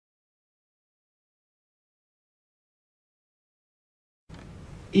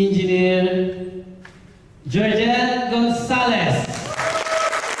Engineer Gonzales.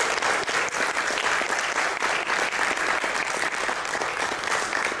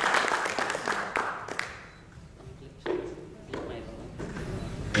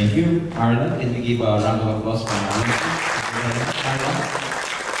 Thank you, Arla. Can we give a round of applause for Arla?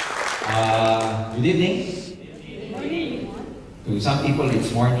 Good evening. To some people,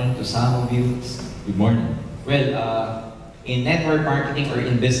 it's morning. To some of you, it's good morning. Well, in network marketing or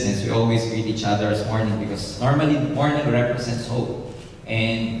in business, we always greet each other as morning because normally morning represents hope.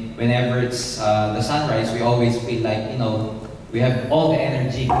 And whenever it's the sunrise, we always feel like, you know, we have all the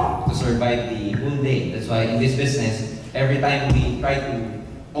energy to survive the whole day. That's why in this business, every time we try to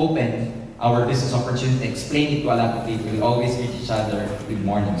open our business opportunity, explain it to a lot of people, we always greet each other good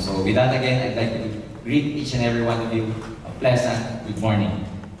morning. So with that again, I'd like to greet each and every one of you a pleasant good morning.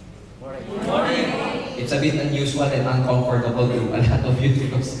 Good morning. It's a bit unusual and uncomfortable to a lot of you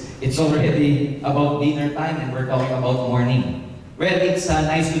because it's already about dinner time and we're talking about morning. Well, it's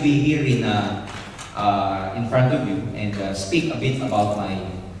nice to be here in front of you and speak a bit about my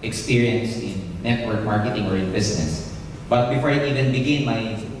experience in network marketing or in business. But before I even begin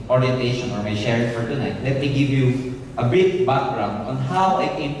my orientation or my sharing for tonight, let me give you a brief background on how I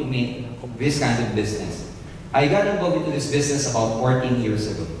came to make this kind of business. I got involved into this business about 14 years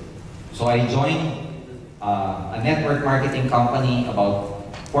ago. So I joined a network marketing company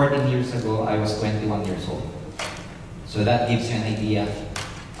about 14 years ago. I was 21 years old. So that gives you an idea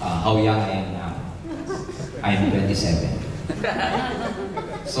how young I am now. I am 27.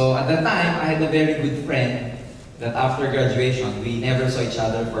 So at that time, I had a very good friend that after graduation, we never saw each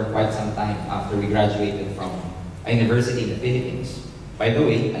other for quite some time after we graduated from a university in the Philippines. By the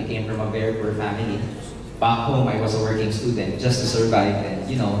way, I came from a very poor family. Back home, I was a working student just to survive and,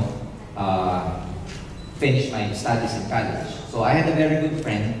 you know, finish my studies in college. So I had a very good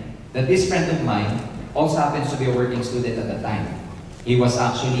friend that this friend of mine also happens to be a working student at the time. He was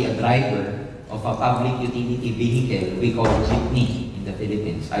actually a driver of a public utility vehicle we call jeepney in the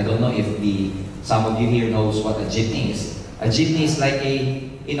Philippines. I don't know if some of you here knows what a jeepney is. A jeepney is like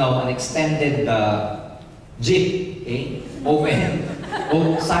an extended jeep, okay? Open,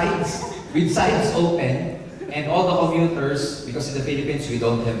 both sides, with sides open, and all the commuters, because in the Philippines we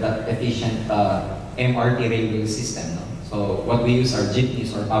don't have that efficient MRT railway system. No? So what we use are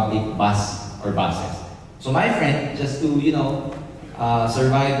jeepneys or public bus or buses. So my friend, just to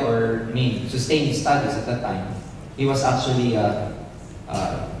survive or sustain his studies at that time, he was actually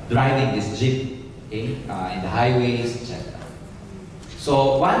driving this jeep, okay, in the highways, etc.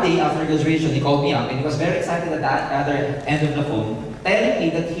 So one day after graduation, he called me up and he was very excited at the other end of the phone, telling me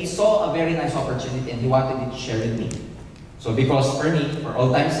that he saw a very nice opportunity and he wanted it to share with me. So because for me, for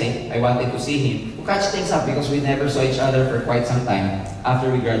all time's sake, I wanted to see him to catch things up because we never saw each other for quite some time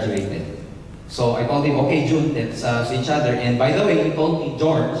after we graduated. So I told him, okay, June, let's see each other. And by the way, he told me,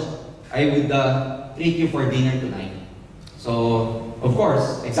 George, I would treat you for dinner tonight. So, of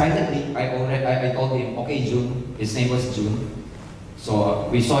course, excitedly, I told him, okay, June. His name was June. So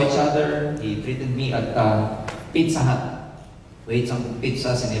we saw each other. He treated me at Pizza Hut. We ate some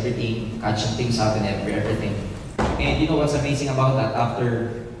pizzas and everything, catching things up and everything. And you know what's amazing about that?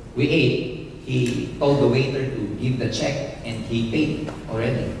 After we ate, he told the waiter to give the check and he paid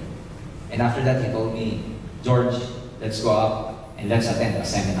already. And after that, he told me, George, let's go up and let's attend a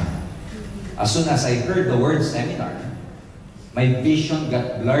seminar. As soon as I heard the word seminar, my vision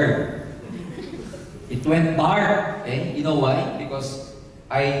got blurred. It went dark. Okay? You know why? Because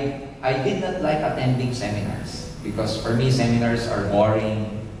I did not like attending seminars. Because for me, seminars are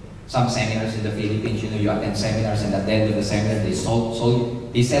boring. Some seminars in the Philippines, you attend seminars and at the end of the seminar, they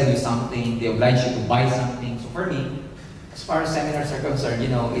sell you something, they oblige you to buy something. So for me, as far as seminars are concerned,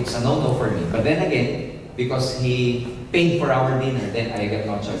 it's a no-no for me. But then again, because he paid for our dinner, then I get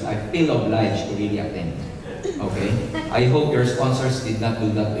no choice. I feel obliged to really attend. Okay? I hope your sponsors did not do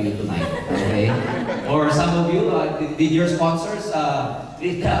that to you tonight. Okay? Or some of you, did your sponsors,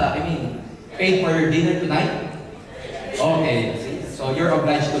 paid for your dinner tonight? Okay. So you're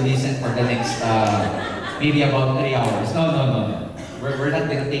obliged to listen for the next, maybe about 3 hours. No. We're not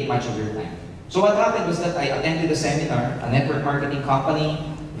going to take much of your time. So what happened was that I attended a seminar, a network marketing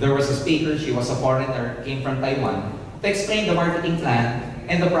company. There was a speaker, she was a foreigner, came from Taiwan, to explain the marketing plan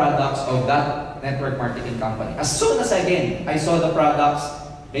and the products of that network marketing company. As soon as I saw the products,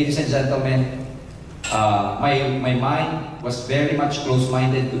 ladies and gentlemen, my mind was very much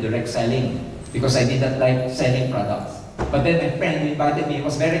close-minded to direct selling because I did not like selling products. But then my friend who invited me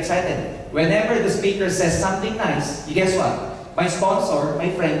was very excited. Whenever the speaker says something nice, guess what? My sponsor, my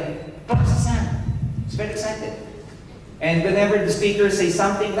friend, claps his hand. He's very excited. And whenever the speaker says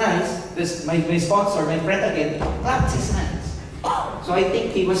something nice, my sponsor, my friend again, claps his hands. So I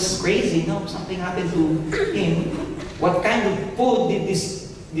think he was crazy, no? Something happened to him. What kind of food did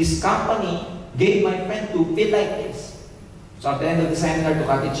this company give my friend to feel like this? So at the end of the seminar, to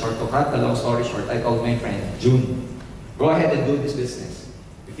cut it short, to cut the long story short, I told my friend, June, go ahead and do this business.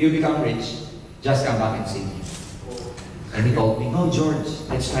 If you become rich, just come back and see me. And he told me, no, George,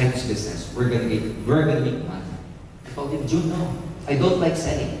 let's try this business. We're gonna make money. I told him, June, no, I don't like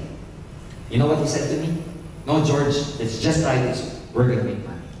selling. You know what he said to me? No, George, let's just try this. We're gonna make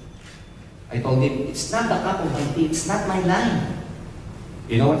money. I told him, it's not the cup of my tea, it's not my line.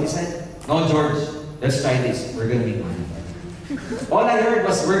 You know what he said? No, George, let's try this. We're gonna make money. All I heard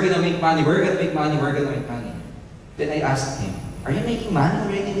was, we're gonna make money, we're gonna make money, we're gonna make money. Then I asked him, are you making money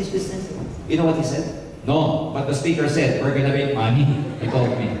already in this business? You know what he said? No, but the speaker said, we're gonna make money. He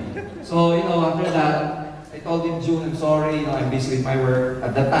told me. So, after that, I told him, June, I'm sorry, I'm busy with my work.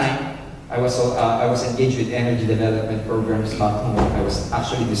 At that time, I was engaged with energy development programs back home. I was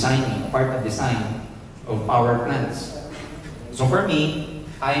actually designing, part of design of power plants. So for me,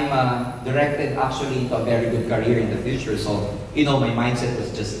 I'm directed actually into a very good career in the future. So, my mindset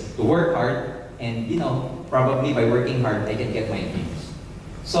was just to work hard and, probably by working hard, I can get my dreams.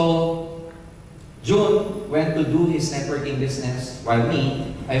 So, June went to do his networking business, while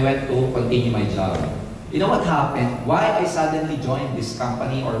me, I went to continue my job. You know what happened? Why I suddenly joined this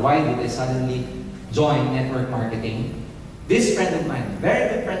company, or why did I suddenly join network marketing? This friend of mine, very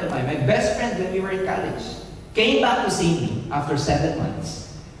good friend of mine, my best friend when we were in college, came back to see me after 7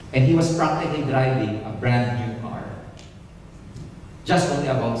 months. And he was practically driving a brand new car. Just only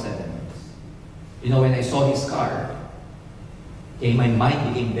about 7 months. When I saw his car, my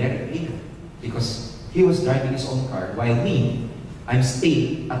mind became very clear. Because he was driving his own car, while me, I'm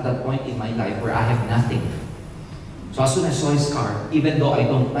still at that point in my life where I have nothing. So as soon as I saw his car, even though I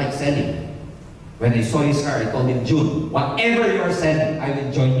don't like selling, when I saw his car, I told him, June, whatever you are selling, I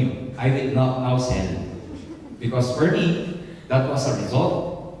will join you. I will not now sell. Because for me, that was a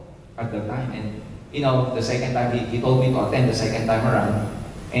result at the time. And the second time, he told me to attend the second time around.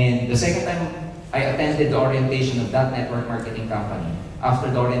 And the second time, I attended the orientation of that network marketing company.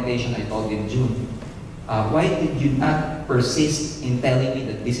 After the orientation, I told him, June, why did you not persist in telling me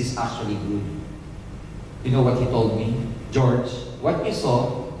that this is actually good? You know what he told me? George, what you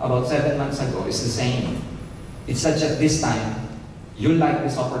saw about 7 months ago is the same. It's such that this time, you like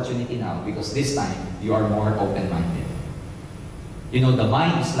this opportunity now because this time, you are more open-minded. The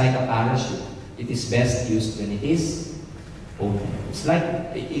mind is like a parachute. It is best used when it is open. It's like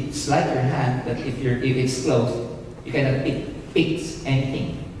your hand that if it's closed, you cannot pick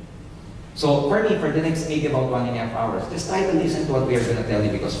anything. So for me, for the next maybe about 1.5 hours, just try to listen to what we are going to tell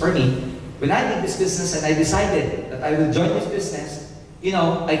you. Because for me, when I did this business and I decided that I will join this business,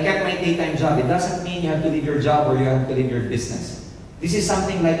 I kept my daytime job. It doesn't mean you have to leave your job or you have to leave your business. This is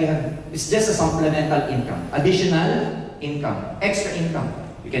something like it's just a supplemental income, additional income, extra income.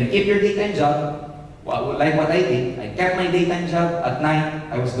 You can keep your daytime job, like what I did. I kept my daytime job. At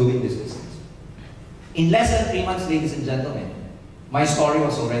night, I was doing this business. In less than 3 months, ladies and gentlemen, my story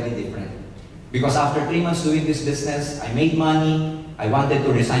was already different. Because after 3 months doing this business, I made money, I wanted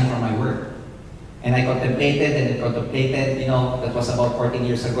to resign from my work. And I contemplated, that was about 14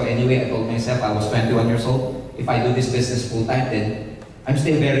 years ago. Anyway, I told myself, I was 21 years old. If I do this business full-time, then I'm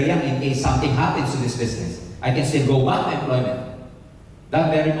still very young in case something happens to this business. I can still go back to employment. That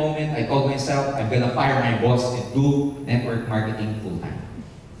very moment, I told myself, I'm gonna fire my boss and do network marketing full-time.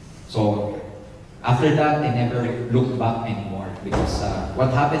 So, after that, I never looked back anymore because what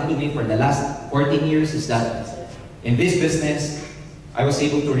happened to me for the last 14 years is that in this business, I was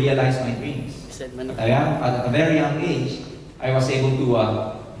able to realize my dreams. At a very young age, I was able to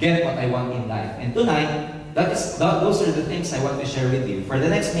get what I want in life. And tonight, those are the things I want to share with you for the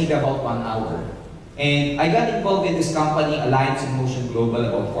next maybe about 1 hour. And I got involved in this company, Alliance in Motion Global,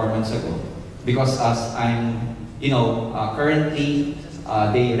 about 4 months ago. Because as I'm, currently,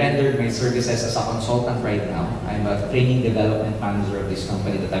 they rendered my services as a consultant right now. I'm a training development manager of this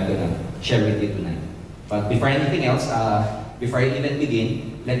company that I'm going to share with you tonight. But before anything else, before I even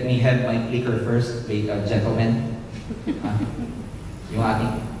begin, let me have my clicker first, gentlemen. Yung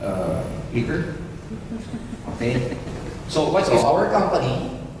ating clicker. Okay. So what's our company?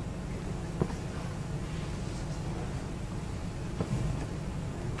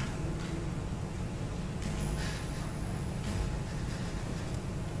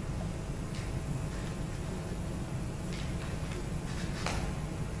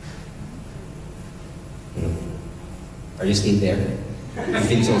 Are you still there? You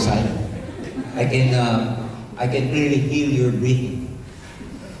feel so silent. I I can clearly hear your breathing.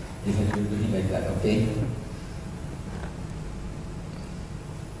 Even you're breathing like that, okay?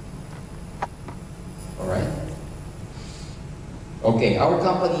 Alright? Okay, our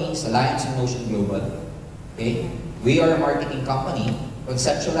company is Alliance in Motion Global. Okay? We are a marketing company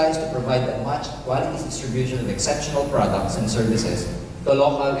conceptualized to provide a much quality distribution of exceptional products and services to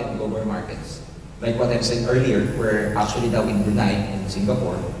local and global markets. Like what I've said earlier, we're actually now in Brunei and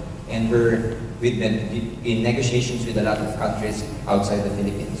Singapore, and we've been in negotiations with a lot of countries outside the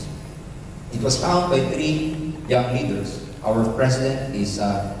Philippines. It was found by 3 young leaders. Our president is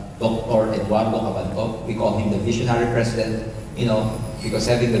Dr. Eduardo Cabanto. We call him the visionary president, because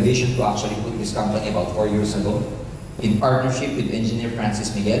having the vision to actually put this company about 4 years ago, in partnership with engineer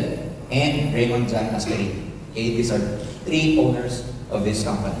Francis Miguel and Raymond Jan Asperin. Okay, these are 3 owners of this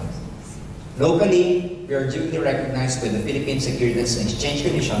company. Locally, we are duly recognized by the Philippine Securities and Exchange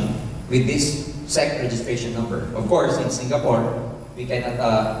Commission with this SEC registration number. Of course, in Singapore, we cannot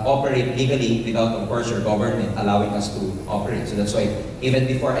operate legally without, of course, your government allowing us to operate. So that's why, even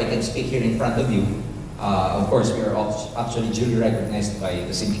before I can speak here in front of you, of course, we are actually duly recognized by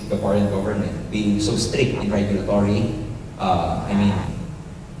the Singaporean government, being so strict in regulatory,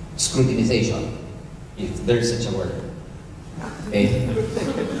 scrutinization, if there's such a word. Okay.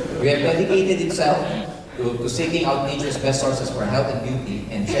 We have dedicated itself to seeking out nature's best sources for health and beauty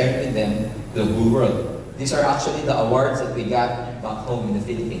and sharing with them the whole world. These are actually the awards that we got back home in the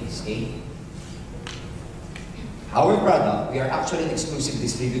Philippines. Okay? Our product, we are actually an exclusive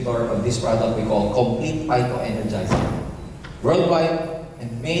distributor of this product we call Complete Phyto Energizer. Worldwide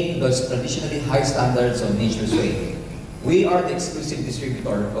and made to those traditionally high standards of Nature's Way. We are the exclusive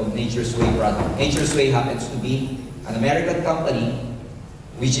distributor of Nature's Way product. Nature's Way happens to be an American company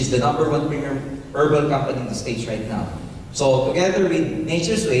which is the #1 premium herbal company in the States right now. So together with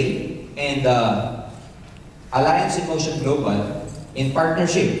Nature's Way and Alliance in Motion Global, in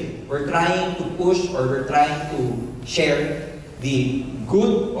partnership, we're trying to push or we're trying to share the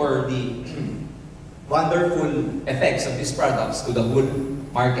good or the wonderful effects of these products to the whole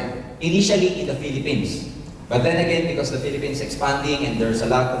market. Initially in the Philippines. But then again, because the Philippines is expanding and there's a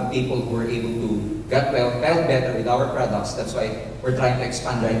lot of people who are able to get felt better with our products, that's why we're trying to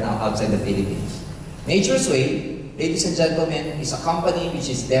expand right now outside the Philippines. Nature's Way, ladies and gentlemen, is a company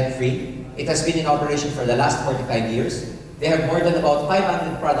which is debt-free. It has been in operation for the last 45 years. They have more than about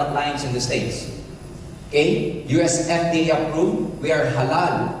 500 product lines in the States. Okay? US FDA approved. We are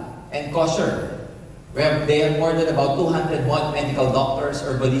halal and kosher. They have more than about 201 medical doctors,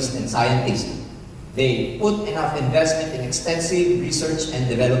 herbalists, and scientists. They put enough investment in extensive research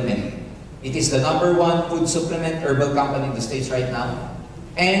and development. It is the #1 food supplement herbal company in the States right now.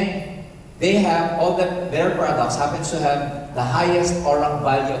 And they have their products happens to have the highest ORAC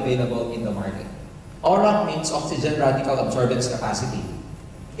value available in the market. ORAC means oxygen radical absorbance capacity.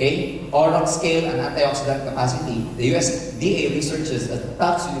 Okay? ORAC scale and antioxidant capacity. The USDA researchers at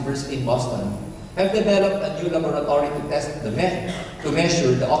Tufts University in Boston have developed a new laboratory to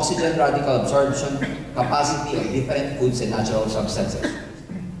measure the oxygen radical absorption capacity of different foods and natural substances.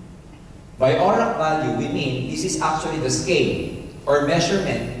 By ORAC value, we mean this is actually the scale or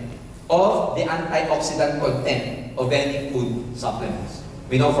measurement of the antioxidant content of any food supplements.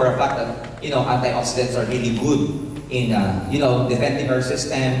 We know for a fact that antioxidants are really good in defending our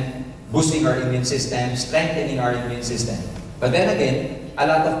system, boosting our immune system, strengthening our immune system. But then again, a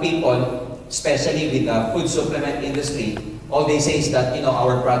lot of people, especially with the food supplement industry, all they say is that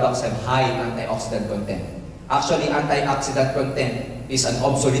our products have high antioxidant content. Actually, antioxidant content is an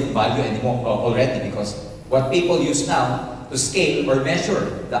obsolete value anymore already, because what people use now to scale or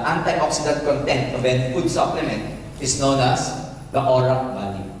measure the antioxidant content of any food supplement is known as the ORAC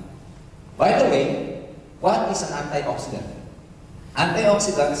value. By the way, what is an antioxidant?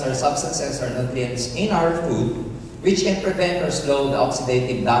 Antioxidants are substances or nutrients in our food which can prevent or slow the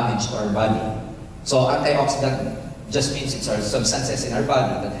oxidative damage to our body. So antioxidant just means it's our substances in our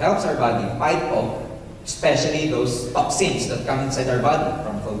body that helps our body fight off, especially those toxins that come inside our body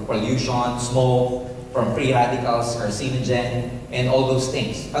from pollution, smoke, from free radicals, carcinogen, and all those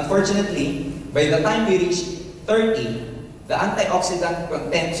things. Unfortunately, by the time we reach 30, the antioxidant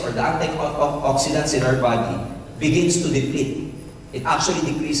contents or the antioxidants in our body begins to deplete. It actually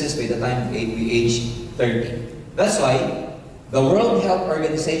decreases by the time we age 30. That's why the World Health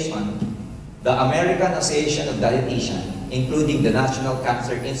Organization, the American Association of Dietitians, including the National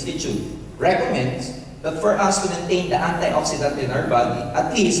Cancer Institute, recommends that for us to maintain the antioxidant in our body,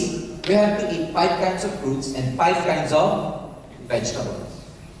 at least we have to eat 5 kinds of fruits and 5 kinds of vegetables.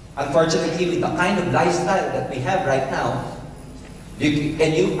 Unfortunately, with the kind of lifestyle that we have right now,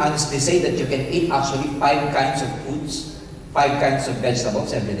 Can you honestly say that you can eat actually 5 kinds of foods, 5 kinds of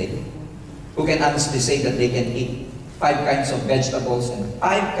vegetables every day? Who can honestly say that they can eat 5 kinds of vegetables and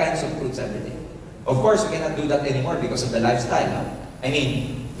 5 kinds of fruits every day? Of course, we cannot do that anymore because of the lifestyle. No? I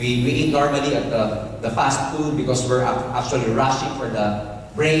mean, we eat normally at the fast food because we're actually rushing for the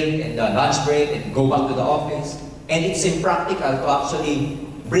break and the lunch break and go back to the office. And it's impractical to actually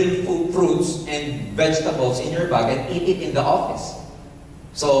bring fruits and vegetables in your bag and eat it in the office.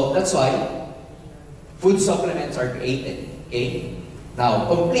 So that's why food supplements are created. Okay? Now,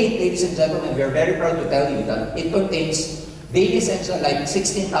 complete, ladies and gentlemen, we are very proud to tell you that it contains daily essential like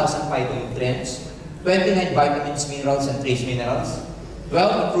 16,000 phytonutrients, 29 vitamins, minerals, and trace minerals,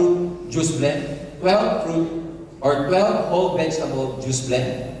 12 fruit juice blend, 12 fruit or 12 whole vegetable juice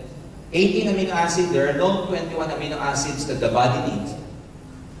blend, 18 amino acids. There are no 21 amino acids that the body needs.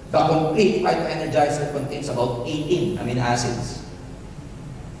 The complete phytoenergizer contains about 18 amino acids.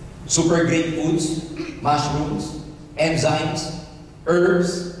 Super green foods, mushrooms, enzymes,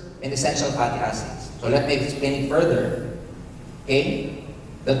 herbs, and essential fatty acids. So let me explain it further. Okay?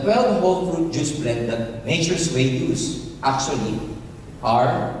 The 12 whole fruit juice blend that Nature's Way use actually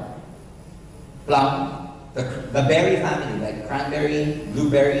are plum, the berry family like cranberry,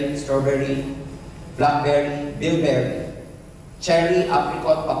 blueberry, strawberry, blackberry, bilberry, cherry,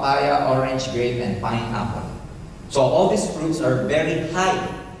 apricot, papaya, orange, grape, and pineapple. So all these fruits are very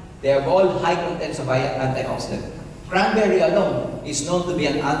high. They have all high contents of antioxidant. Cranberry alone is known to be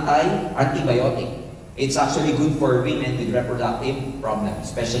an antibiotic. It's actually good for women with reproductive problems,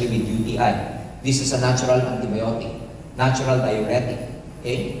 especially with UTI. This is a natural antibiotic, natural diuretic.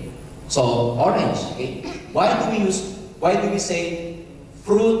 Okay? So orange. Okay? Why do we say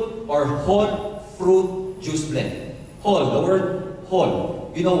fruit or whole fruit juice blend? Whole, the word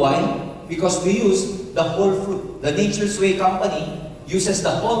whole. You know why? Because we use the whole fruit. The Nature's Way company uses the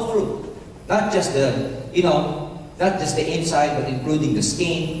whole fruit, not just the, not just the inside, but including the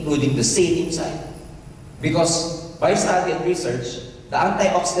skin, including the seed inside. Because by study and research, the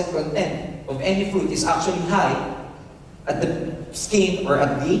antioxidant content of any fruit is actually high at the skin or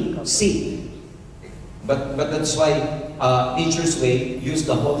at the seed. But that's why Nature's Way use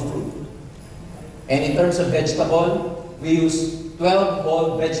the whole fruit. And in terms of vegetable, we use 12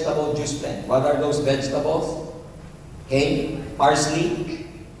 whole vegetable juice blend. What are those vegetables? Okay, parsley,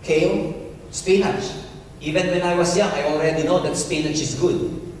 kale, spinach. Even when I was young, I already know that spinach is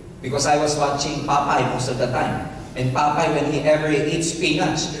good because I was watching Popeye most of the time. And Popeye, when he ever eats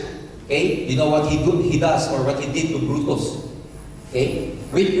spinach, okay, you know what he does or what he did to Brutus. Okay,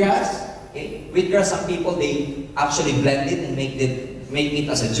 wheatgrass. Okay, wheatgrass, some people they actually blend it and make it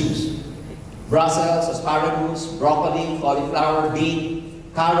as a juice. Brussels, asparagus, broccoli, cauliflower, beet,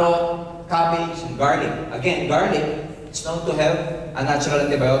 carrot, cabbage, and garlic. Again, garlic is known to have a natural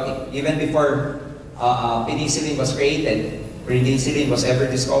antibiotic. Even before penicillin was created, penicillin was ever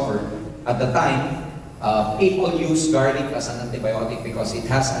discovered, at the time, people use garlic as an antibiotic because it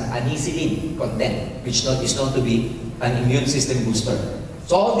has an anisillin content, which is known to be an immune system booster.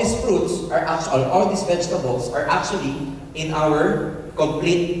 So all these fruits are actually, all these vegetables are actually in our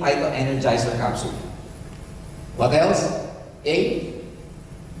complete phytoenergizer capsule. What else? 8.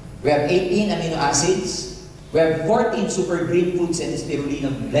 We have 18 amino acids. We have 14 super green foods and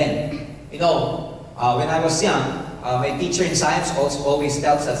spirulina blend. You know, when I was young, my teacher in science always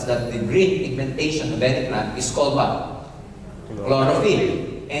tells us that the green pigmentation of any plant is called what?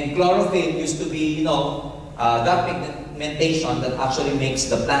 Chlorophyll. And chlorophyll used to be, that pigmentation that actually makes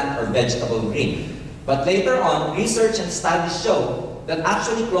the plant or vegetable green. But later on, research and studies show that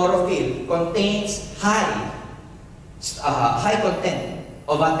actually chlorophyll contains high content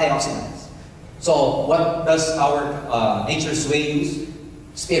of antioxidants. So what does our Nature's Way use?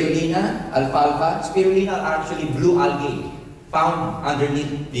 Spirulina, alfalfa. Spirulina are actually blue algae found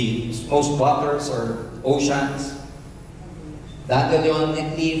underneath the most waters or oceans. Dandelion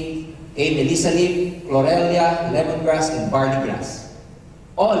net leaf, melissa leaf, chlorella, lemongrass, and barley grass.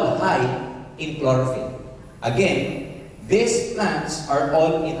 All high in chlorophyll. Again, these plants are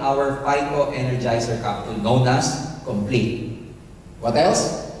all in our phytoenergizer capsule known as complete. What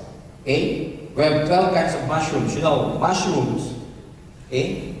else? Okay, we have 12 kinds of mushrooms. You know, mushrooms,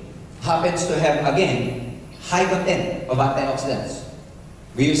 okay, happens to have, again, high content of antioxidants.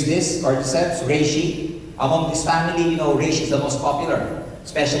 We use this cordyceps, reishi. Among this family, reishi is the most popular,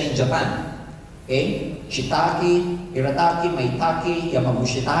 especially in Japan. Okay, shiitake, hiratake, maitake,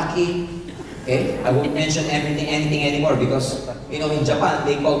 yamabushitake. Okay, I won't mention anything anymore because, in Japan,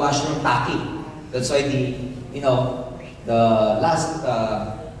 they call mushroom taki. That's why the last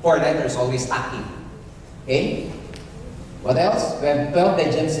 4 letters always taki. Okay? What else? We have 12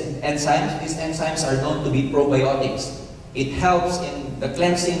 digestive enzymes. These enzymes are known to be probiotics. It helps in the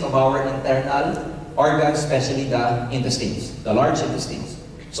cleansing of our internal organs, especially the intestines, the large intestines.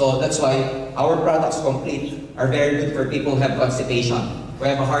 So that's why our products complete are very good for people who have constipation, who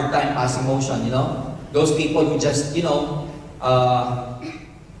have a hard time passing motion, you know? Those people who just, you know,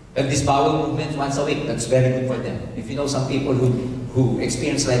 have this bowel movement once a week, that's very good for them. If you know some people who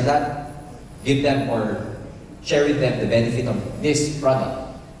experience like that, give them or share with them the benefit of this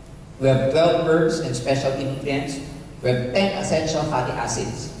product. We have 12 herbs and specialty nutrients. We have 10 essential fatty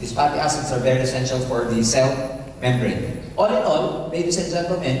acids. These fatty acids are very essential for the cell membrane. All in all, ladies and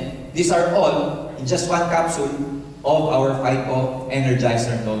gentlemen, these are all in just one capsule of our Phyto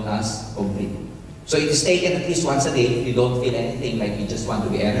Energizer known as Complete. So it is taken at least once a day if you don't feel anything, like you just want to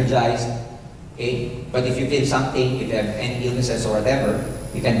be energized. Okay? But if you feel something, if you have any illnesses or whatever,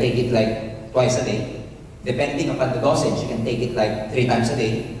 you can take it like twice a day. Depending upon the dosage, you can take it like 3 times a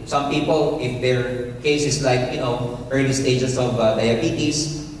day. Some people, if their case is like, you know, early stages of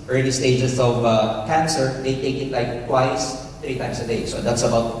diabetes, early stages of cancer, they take it like twice, 3 times a day. So that's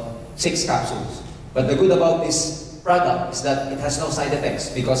about 6 capsules. But the good about this product is that it has no side effects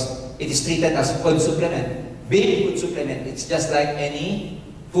because it is treated as food supplement. Being food supplement, it's just like any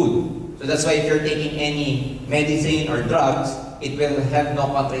food. So that's why if you're taking any medicine or drugs, it will have no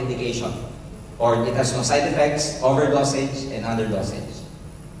contraindication. Or it has no side effects, overdosage, and underdosage.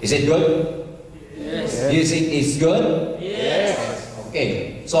 Is it good? Yes. Do you think it's good? Yes.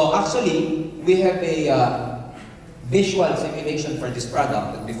 Okay. So actually, we have a visual simulation for this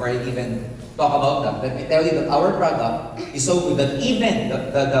product. But before I even talk about that, let me tell you that our product is so good that even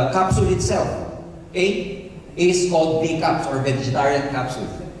the capsule itself, okay, is called V-Caps or vegetarian capsule.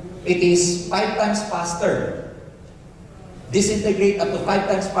 It is 5 times faster. Disintegrate up to 5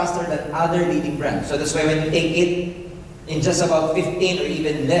 times faster than other leading brands. So that's why when you take it in just about 15 or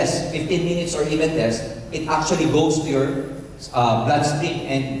even less, 15 minutes or even less, it actually goes to your bloodstream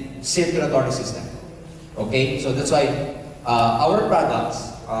and circulatory system. Okay? So that's why our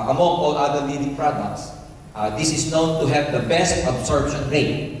products, among all other leading products, this is known to have the best absorption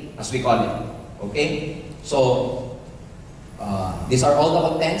rate, as we call it. Okay? So, these are all the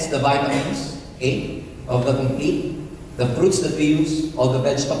contents, the vitamins, okay, of the Complete. The fruits that we use, all the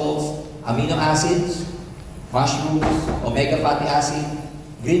vegetables, amino acids, mushrooms, omega fatty acid,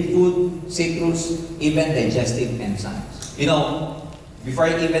 green food, citrus, even digestive enzymes. You know, before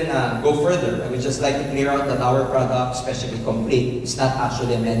I even go further, I would just like to clear out that our product, especially Complete, is not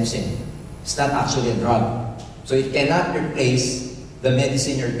actually a medicine. It's not actually a drug. So it cannot replace the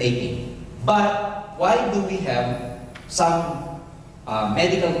medicine you're taking. But why do we have some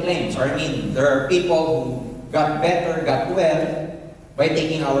medical claims? Or I mean, there are people who got better, got well by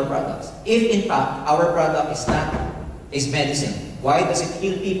taking our products. If in fact our product is medicine, why does it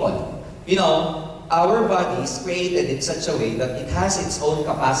heal people? You know, our body is created in such a way that it has its own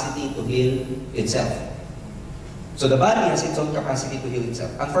capacity to heal itself. So the body has its own capacity to heal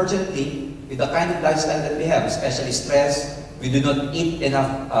itself. Unfortunately, with the kind of lifestyle that we have, especially stress, we do not eat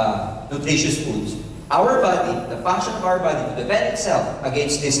enough nutritious foods. Our body, the function of our body to defend itself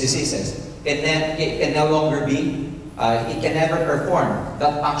against these diseases, can no longer be, it can never perform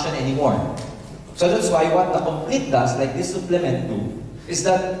that function anymore. So that's why what the Complete does, like this supplement do, is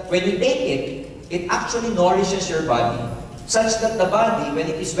that when you take it, it actually nourishes your body, such that the body, when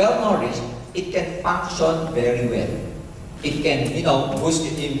it is well nourished, it can function very well. It can, you know, boost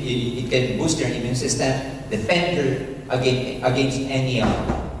your immune system, defend you against any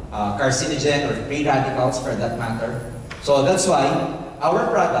carcinogen or free radicals for that matter. So that's why our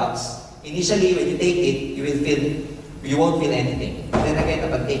products, initially, when you take it, you won't feel anything. And then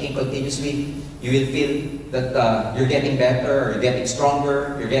again, upon taking continuously, you will feel that you're getting better, or you're getting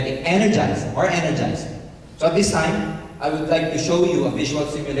stronger, you're getting energized, more energized. So at this time, I would like to show you a visual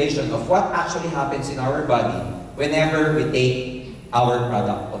simulation of what actually happens in our body whenever we take our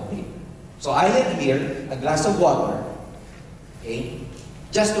product Complete. So I have here a glass of water, okay,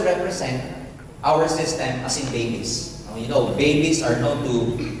 just to represent our system as in babies. You know, babies are known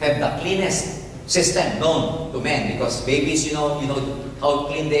to have the cleanest system known to men because babies, you know how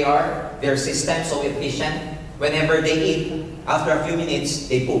clean they are, their system so efficient. Whenever they eat, after a few minutes,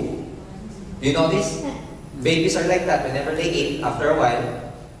 they poop. Do you know this? Babies are like that. Whenever they eat, after a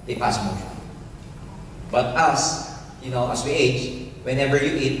while, they pass motion. But us, you know, as we age, whenever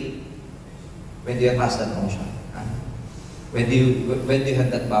you eat, when do you pass that motion? Huh? When do you have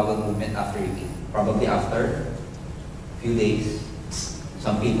that bowel movement after you eat? Probably after few days.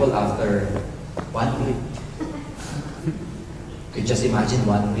 Some people after 1 week. You just imagine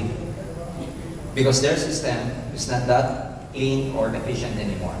 1 week. Because their system is not that clean or efficient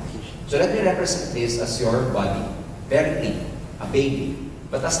anymore. So let me represent this as your body, very clean, a baby.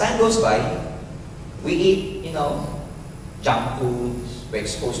 But as time goes by, we eat, junk foods, we're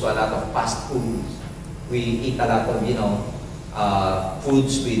exposed to a lot of fast foods, we eat a lot of,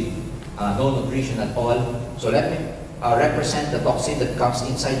 foods with no nutrition at all. So let me represent the toxin that comes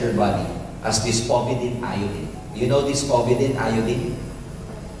inside your body as this povidone iodine. You know this povidone iodine?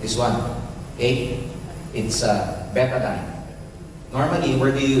 This one, okay? It's betadine. Normally,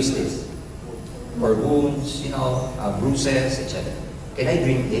 where do you use this? For wounds, bruises, etc. Can I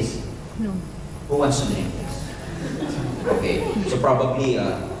drink this? No. Who wants to drink this? Okay, so probably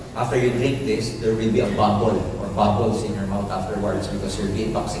after you drink this, there will be a bubble or bubbles in your mouth afterwards because you're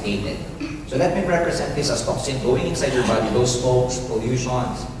intoxicated. So let me represent this as toxin going inside your body, those smokes,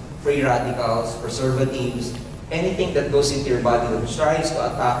 pollutions, free radicals, preservatives, anything that goes into your body that tries to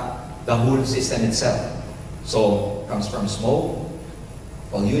attack the whole system itself. So, it comes from smoke,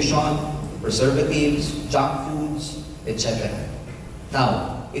 pollution, preservatives, junk foods, etc.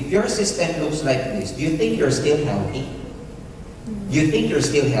 Now, if your system looks like this, do you think you're still healthy? Do you think you're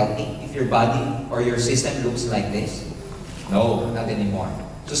still healthy if your body or your system looks like this? No, not anymore.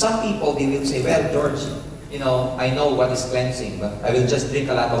 So some people, they will say, well, George, I know what is cleansing, but I will just drink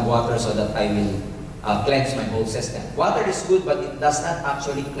a lot of water so that I will cleanse my whole system. Water is good, but it does not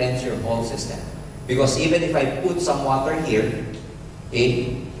actually cleanse your whole system. Because even if I put some water here,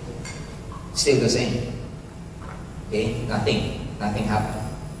 okay, still the same. Okay, nothing happened.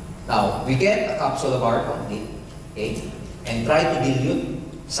 Now, we get a capsule of our complete, okay, and try to dilute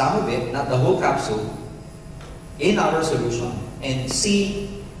some of it, not the whole capsule, in our solution, and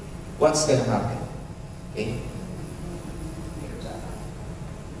see what's going to happen. Okay?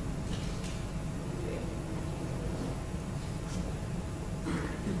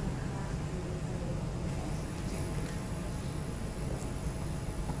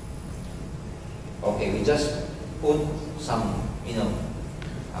 Okay, we just put some,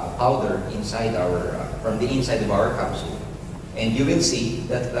 powder inside from the inside of our capsule, and you will see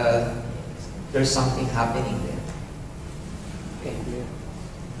that there's something happening there. Okay.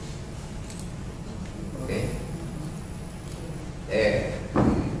 Okay. There.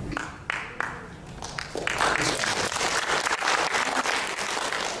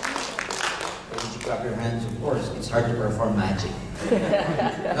 When you clap your hands, of course, it's hard to perform magic.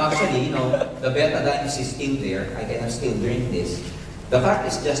 No, actually, the betadine is still there. I cannot still drink this. The fact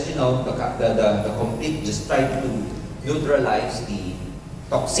is just, the complete just try to neutralize the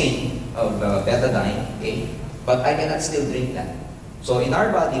toxin of betadine, okay? But I cannot still drink that. So in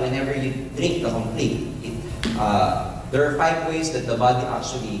our body, whenever you drink the complete, there are 5 ways that the body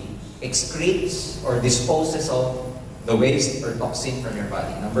actually excretes or disposes of the waste or toxin from your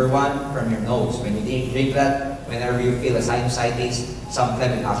body. Number 1, from your nose. When you drink that, whenever you feel a sinusitis, some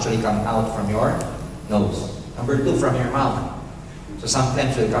phlegm will actually come out from your nose. Number 2, from your mouth. So some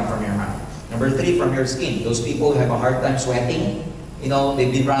phlegms will come from your mouth. Number 3, from your skin. Those people who have a hard time sweating,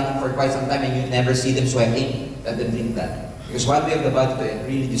 they've been running for quite some time and you never see them sweating, let them drink that. Because one way of the body to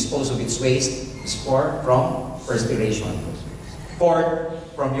really dispose of its waste is from perspiration. 4th,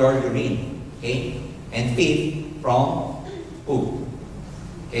 from your urine. Okay? And 5th, from poop.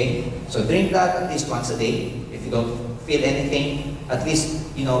 Okay? So drink that at least once a day. If you don't feel anything, at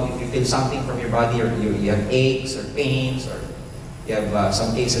least, if you feel something from your body or you have aches or pains or you have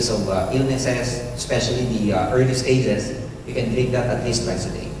some cases of illnesses, especially the early stages, you can drink that at least twice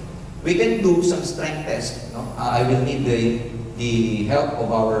a day. We can do some strength tests. I will need the help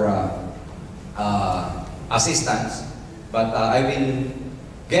of our assistants, but I will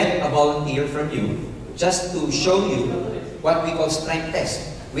get a volunteer from you just to show you what we call strength test.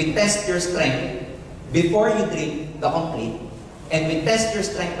 We test your strength before you drink the complete, and we test your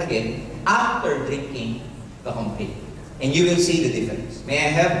strength again after drinking the complete. And you will see the difference. May I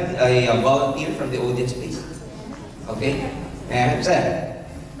have a volunteer from the audience, please? Okay? May I have Sir?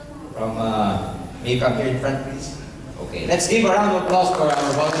 From, may you come here in front, please? Okay, let's give a round of applause for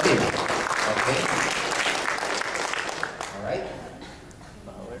our volunteer. Okay? Alright?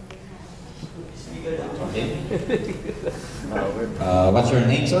 Okay. What's your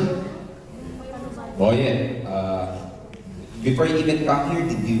name, sir? Boye. Before you even come here,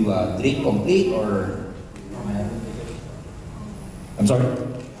 did you drink complete or? I'm sorry? I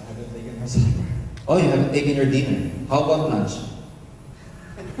haven't taken my supper. Oh, you haven't taken your dinner. How about lunch?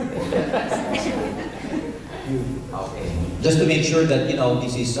 Okay. Just to make sure that,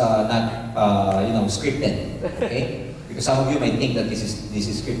 this is not, scripted. Okay? Because some of you might think that this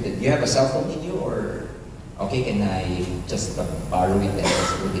is scripted. Do you have a cell phone in you or? Okay, can I just borrow it and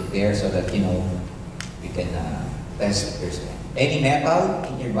just put it there so that, we can test your strength. Any metal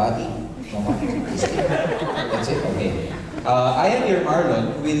in your body? No. That's it, okay. I am here,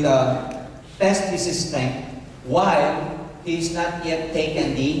 Marlon, who will test his strength while he's not yet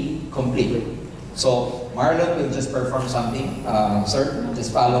taken the complete. So, Marlon will just perform something. Sir,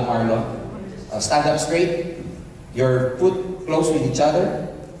 just follow Marlon. Stand up straight. Your foot close with each other.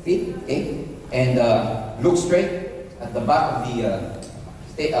 Feet, okay? And look straight at the back of the,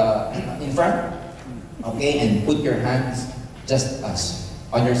 in front. Okay, and put your hands just as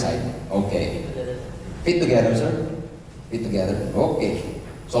on your side. Okay. Feet together, sir. Feet together. Okay.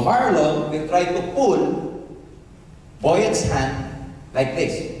 So Marlon will try to pull Boyet's hand like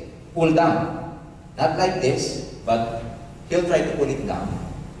this. Pull down. Not like this, but he'll try to pull it down.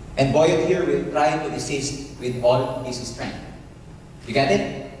 And Boyet here will try to resist with all his strength. You get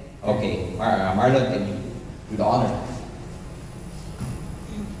it? Okay. Marlon, can you do the honor?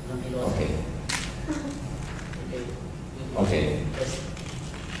 Okay. Okay.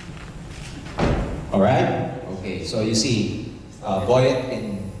 Alright? Okay, so you see, Boyet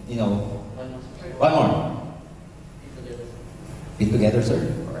can, you know, one more. Feet together, sir.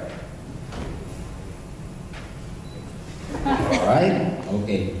 Alright?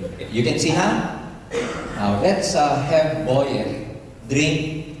 Okay. You can see now? Now, let's have Boyet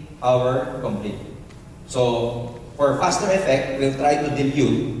drink our complete. So, for faster effect, we'll try to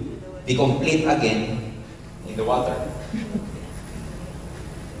dilute the complete again in the water.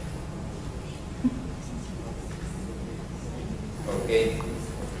 Okay,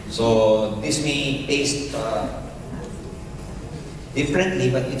 so this may taste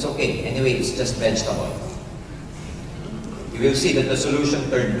differently, but it's okay. Anyway, it's just vegetable. You will see that the solution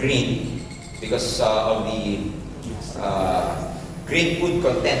turned green because of the green food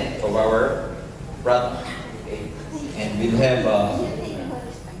content of our product. Okay, and we'll have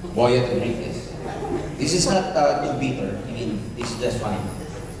Boyet to drink this. This is not too bitter. I mean, this is just fine.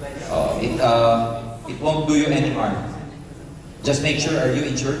 It won't do you any harm. Just make sure, are you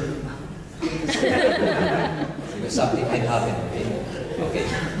insured? Because something might happen, okay? Okay.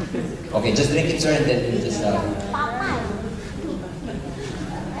 Okay, just drink it, sir, and then you just...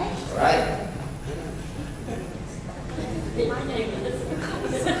 Alright.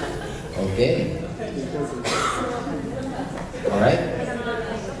 Okay. Alright.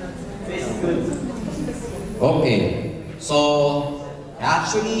 Okay. So,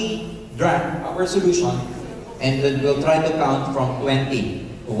 actually drank our solution. And then we'll try to count from 20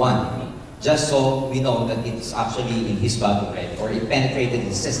 to 1, just so we know that it's actually in his body already, or it penetrated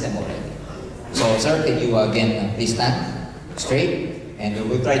his system already. So, sir, can you again please stand straight? And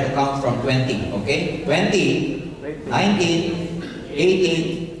we'll try to count from 20, okay? 20, 19,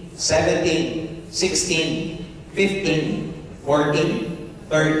 18, 17, 16, 15, 14,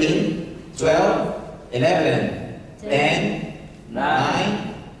 13, 12, 11, 10,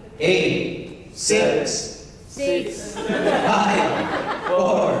 9, 8, 6, 6, 5,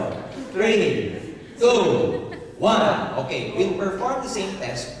 4, 3, 2, 1. Okay, we'll perform the same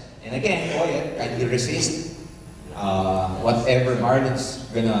test. And again, Boyet, kindly resist whatever Marlon's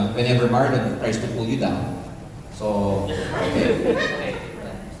gonna, whenever Marlon tries to pull you down. So, okay.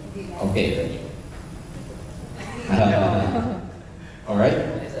 Okay. Alright?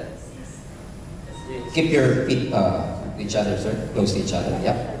 Keep your feet to each other, sir. Close to each other.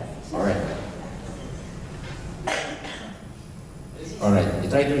 Yep. Alright. Alright, you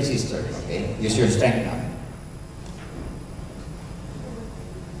try to resist, sir, okay? Use your strength now.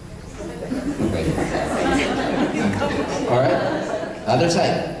 Okay. Alright, other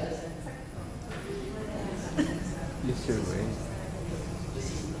side. Use your way.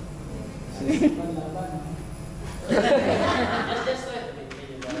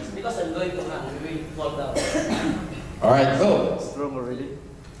 Because I'm going to hang, we will fall down. Alright, go. Strong already.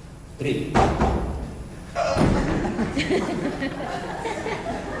 3.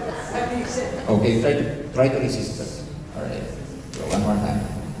 Okay, try to resist, sir. Alright, so one more time.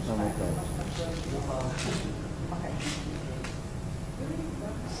 Oh my God.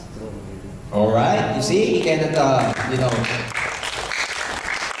 Strong already. Alright, you see, he cannot, you know.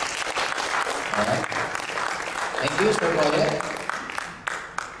 Alright. Thank you, Sir Boyet.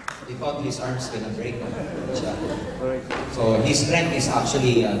 He thought his arm's gonna break. Alright. So his strength is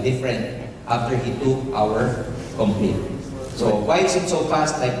actually different after he took our complete. So why is it so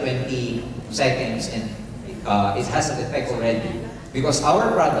fast, like 20 seconds, and it has an effect already? Because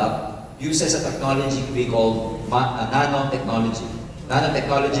our product uses a technology we call nanotechnology.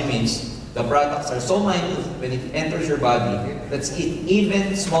 Nanotechnology means the products are so minute when it enters your body that's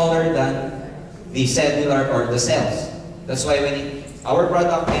even smaller than the cellular or the cells. That's why when our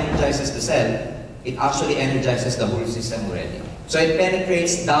product energizes the cell, it actually energizes the whole system already. So it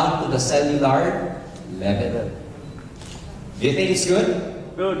penetrates down to the cellular level. Do you think it's good?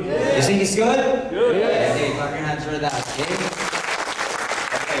 Good. You think it's good? Good. Yeah. Okay, clap your hands for that. Okay.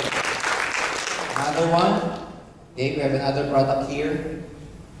 Okay. Another one. Okay, we have another product here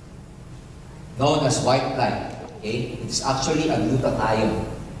known as white light. Okay, it's actually a glutathione.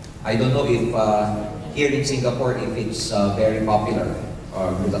 I don't know if here in Singapore if it's very popular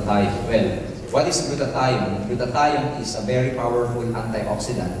glutathione. Well, what is glutathione? Glutathione is a very powerful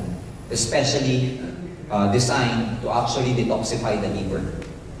antioxidant, especially designed to actually detoxify the liver.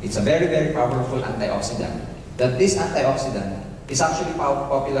 It's a very, very powerful antioxidant. That this antioxidant is actually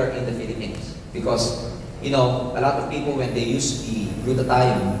popular in the Philippines because, you know, a lot of people when they use the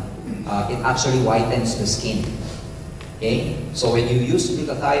glutathione, it actually whitens the skin. Okay? So when you use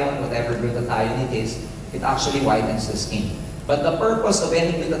glutathione, whatever glutathione it is, it actually whitens the skin. But the purpose of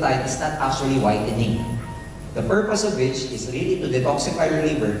any glutathione is not actually whitening. The purpose of which is really to detoxify your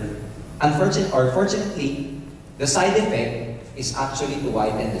liver. Fortunately, the side effect is actually to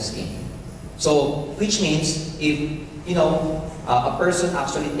whiten the skin. So, which means if, you know, a person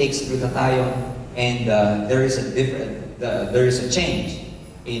actually takes glutathione and there is a change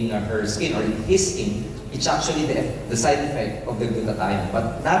in her skin or in his skin, it's actually the side effect of the glutathione.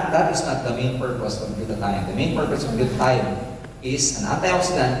 But that is not the main purpose of glutathione. The main purpose of glutathione is an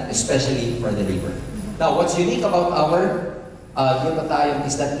antioxidant, especially for the liver. Now, what's unique about our glutathione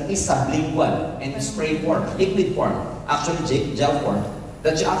is that it is sublingual and in spray form, liquid form, actually gel form,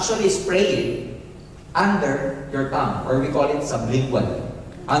 that you actually spray it under your tongue, or we call it sublingual,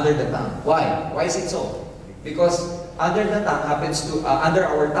 under the tongue. Why? Why is it so? Because under the tongue happens to, under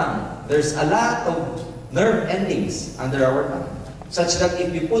our tongue, there's a lot of nerve endings under our tongue, such that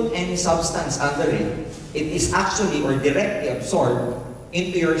if you put any substance under it, it is actually or directly absorbed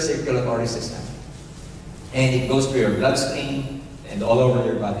into your circulatory system. And it goes through your bloodstream and all over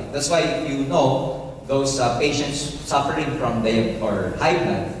your body. That's why if you know those patients suffering from high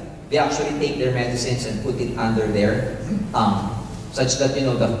blood, they actually take their medicines and put it under their tongue, such that, you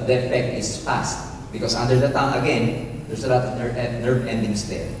know, the effect is fast. Because under the tongue, again, there's a lot of nerve endings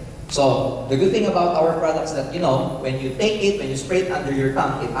there. So the good thing about our products that, you know, when you take it, when you spray it under your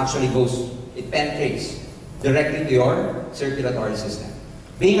tongue, it actually goes, it penetrates directly to your circulatory system.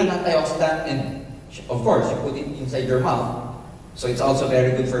 Being an antioxidant, and of course, you put it inside your mouth, so it's also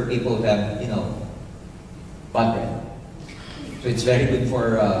very good for people who have, you know, bad breath. So it's very good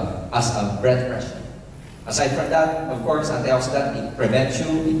for breath pressure. Aside from that, of course, antioxidant, it prevents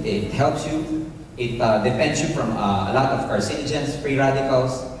you, it helps you, it defends you from a lot of carcinogens, free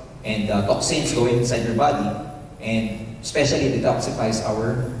radicals, and toxins going inside your body, and especially detoxifies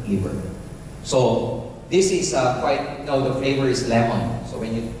our liver. So this is quite, you know, the flavor is lemon. So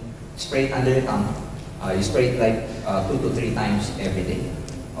when you spray it under your tongue, you spray it like 2 to 3 times every day.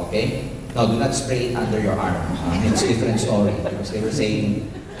 Okay? Now, do not spray it under your arm. It's a different story because they were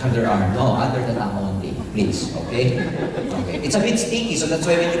saying under arm. No, under the tongue only, please. Okay? Okay. It's a bit sticky, so that's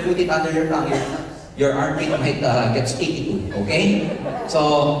why when you put it under your tongue, your armpit might get sticky too. Okay?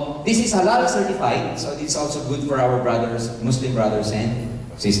 So this is halal certified, so it's also good for our brothers, Muslim brothers and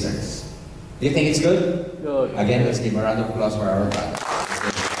sisters. Do you think it's good? Good. Again, let's give a round of applause for our brothers.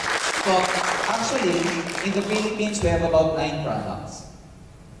 So actually, in the Philippines, we have about 9 products.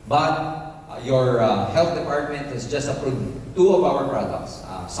 But your health department has just approved 2 of our products.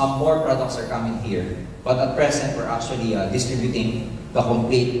 Some more products are coming here. But at present, we're actually distributing the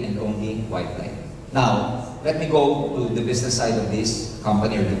complete and only white light. Now, let me go to the business side of this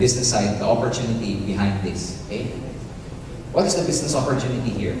company, or the business side, the opportunity behind this. Okay? What is the business opportunity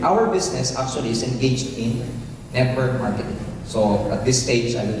here? Our business actually is engaged in network marketing. So at this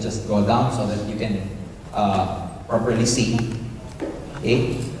stage, I will just go down so that you can properly see,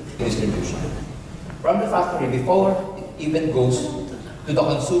 okay, distribution. From the factory, before it even goes to the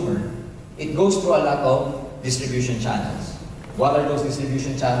consumer, it goes through a lot of distribution channels. What are those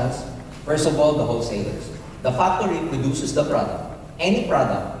distribution channels? First of all, the wholesalers. The factory produces the product, any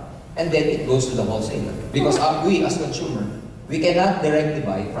product, and then it goes to the wholesaler. Because we as consumer, we cannot directly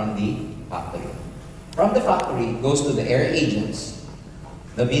buy from the factory. From the factory, it goes to the air agents,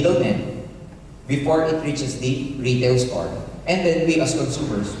 the middlemen, before it reaches the retail store. And then we as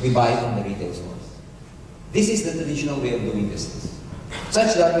consumers, we buy from the retail stores. This is the traditional way of doing business.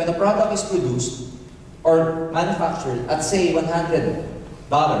 Such that when a product is produced or manufactured at say $100,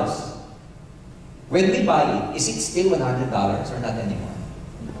 when we buy it, is it still $100 or not anymore?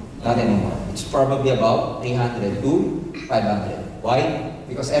 Not anymore. It's probably about $300 to $500. Why?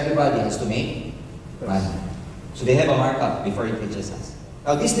 Because everybody has to make money. So they have a markup before it reaches us.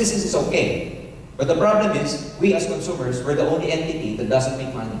 Now this business is okay. But the problem is, we as consumers, we're the only entity that doesn't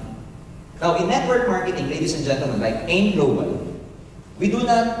make money. Now, in network marketing, ladies and gentlemen, like AIM Global, we do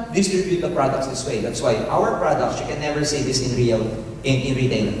not distribute the products this way. That's why our products, you can never see this in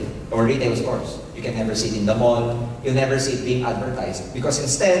retail or retail stores. You can never see it in the mall. You'll never see it being advertised. Because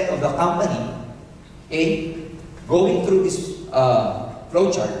instead of the company going through this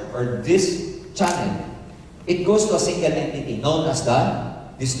flowchart or this channel, it goes to a single entity known as the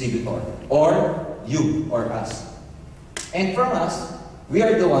distributor, or you or us. And from us, we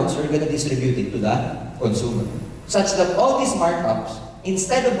are the ones who are going to distribute it to the consumer. Such that all these markups,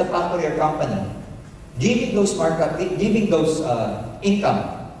 instead of the factory or company giving those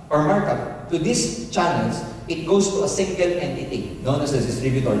income or markup to these channels, it goes to a single entity known as the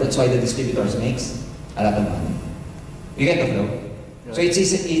distributor. That's why the distributors makes a lot of money. You get the flow? Yeah. So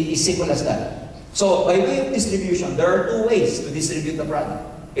it's simple as that. So by way of distribution, there are two ways to distribute the product.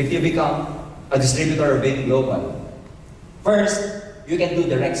 If you become a distributor of AIM Global, first, you can do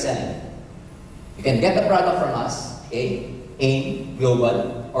direct selling. You can get the product from us, okay? AIM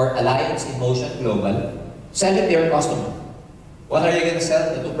Global or Alliance in Motion Global. Sell it to your customer. What are you going to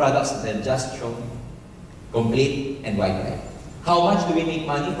sell? The two products that I just showed. Complete and white light. How much do we make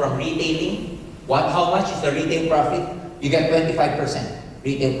money from retailing? How much is the retail profit? You get 25%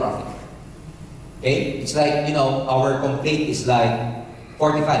 retail profit. Okay? It's like, you know, our complete is like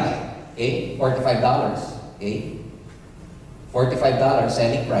 45. Okay? $45. Okay? $45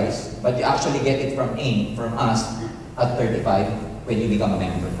 selling price, but you actually get it from AIM, from us, at $35 when you become a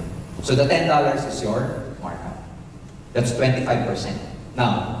member. So the $10 is your markup. That's 25%.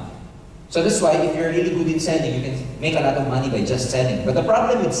 Now, so that's why if you're really good in selling, you can make a lot of money by just selling. But the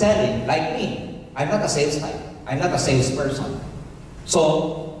problem with selling, like me, I'm not a sales type. I'm not a salesperson.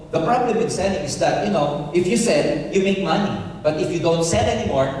 So the problem with selling is that, you know, if you sell, you make money. But if you don't sell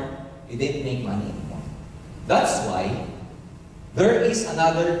anymore, you didn't make money anymore. That's why there is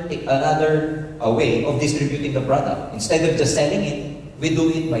another way of distributing the product. Instead of just selling it, we do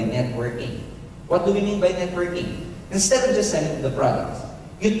it by networking. What do we mean by networking? Instead of just selling the products,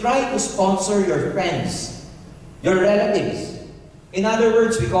 you try to sponsor your friends, your relatives. In other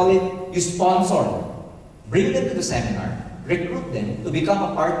words, we call it, you sponsor. Bring them to the seminar, recruit them to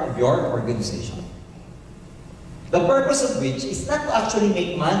become a part of your organization. The purpose of which is not to actually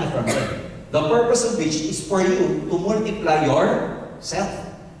make money from it. The purpose of which is for you to multiply yourself.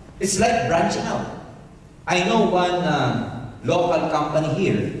 It's like branching out. I know one local company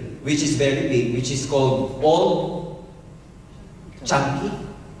here, which is very big, which is called Old Chunky.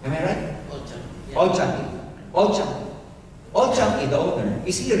 Am I right? Old Chunky. Yeah. Old Chunky. Old Chunky. Old Chunky, the owner,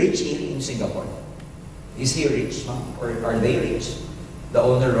 is he rich here in Singapore? Is he rich? Or are they rich? The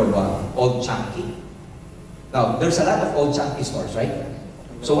owner of Old Chunky. Now, there's a lot of Old Chunky stores, right?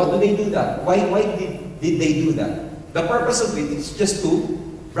 So what do they do that? Why did they do that? The purpose of it is just to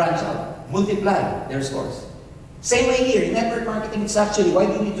branch out, multiply their stores. Same way here, in network marketing, it's actually why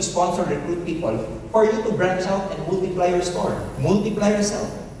do you need to sponsor, recruit people? For you to branch out and multiply your store, multiply yourself.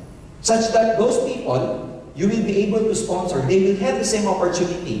 Such that those people, you will be able to sponsor, they will have the same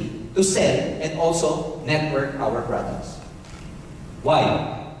opportunity to sell and also network our products.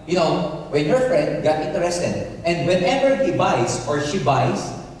 Why? You know, when your friend got interested, and whenever he buys or she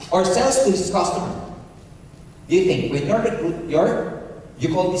buys or sells to his customer, do you think when your recruit,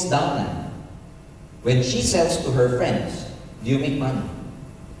 you call this downline, when she sells to her friends, do you make money?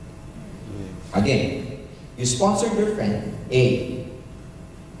 Again, you sponsored your friend A.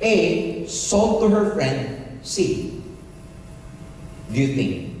 A sold to her friend C. Do you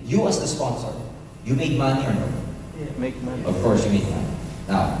think you as the sponsor, you made money or no? Yeah, make money. Of course you made money.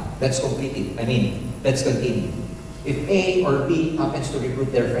 Now, let's complete it. Let's continue. If A or B happens to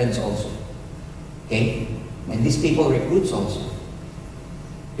recruit their friends also, okay? And these people recruits also,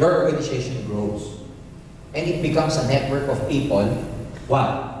 your organization grows. And it becomes a network of people,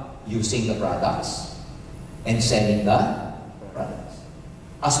 what? Using the products and selling the products.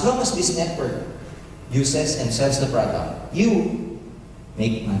 As long as this network uses and sells the product, you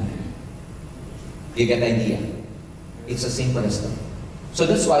make money. You get the idea? It's as simple as that. So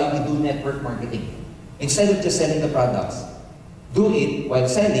that's why we do network marketing. Instead of just selling the products, do it while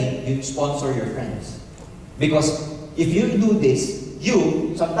selling, you sponsor your friends. Because if you do this,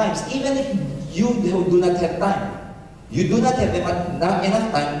 you, sometimes, even if you do not have time, you do not have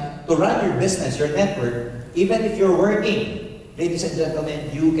enough time to run your business, your network, even if you're working, ladies and gentlemen,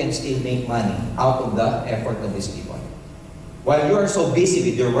 you can still make money out of the effort of these people. While you are so busy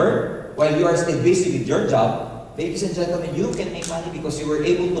with your work, while you are still busy with your job, ladies and gentlemen, you can make money because you were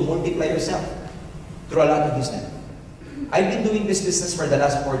able to multiply yourself through a lot of this network. I've been doing this business for the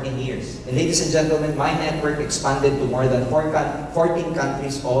last 14 years. And ladies and gentlemen, my network expanded to more than 14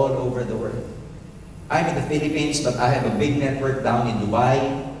 countries all over the world. I'm in the Philippines, but I have a big network down in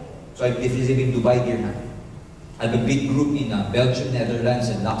Dubai. So I've been visiting Dubai here now. I have a big group in Belgium, Netherlands,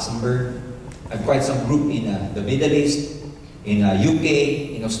 and Luxembourg. I have quite some group in the Middle East, in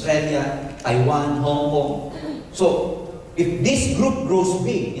UK, in Australia, Taiwan, Hong Kong. So if this group grows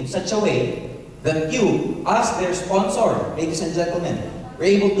big in such a way that you, as their sponsor, ladies and gentlemen, were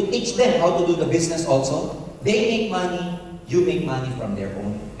able to teach them how to do the business also, they make money, you make money from their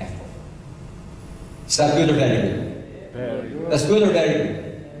own effort. Is that good or very good? Very good. That's good or very good?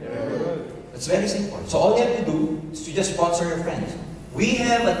 Very good. It's very simple. So all you have to do is to just sponsor your friends. We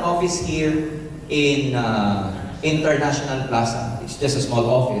have an office here in International Plaza. It's just a small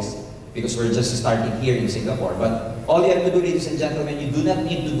office because we're just starting here in Singapore. But all you have to do, ladies and gentlemen, you do not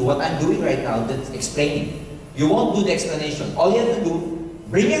need to do what I'm doing right now, that's explaining. You won't do the explanation. All you have to do,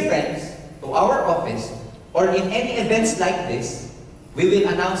 bring your friends to our office, or in any events like this, we will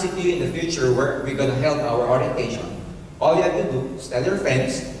announce it to you in the future where we're going to hold our orientation. All you have to do is tell your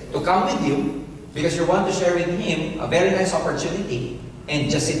friends to come with you because you want to share with him a very nice opportunity and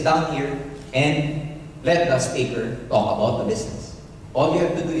just sit down here and let the speaker talk about the business. All you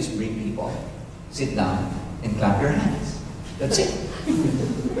have to do is bring people, sit down, and clap your hands. That's it.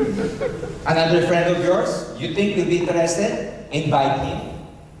 Another friend of yours, you think will be interested? Invite him.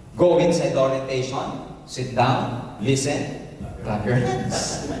 Go inside the orientation, sit down, listen, clap your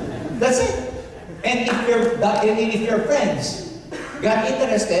hands. That's it. And if your friends got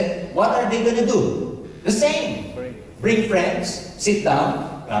interested, what are they going to do? The same. Bring friends, sit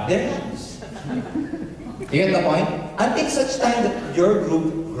down, clap their hands. You get the point? Until such time that your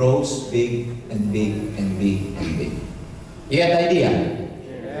group grows big and big and big and big. You get the idea?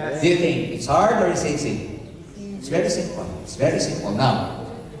 Yes. Do you think it's hard or it's easy? It's very simple. It's very simple. Now,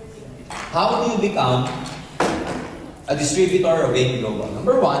 how do you become a distributor of AIM Global?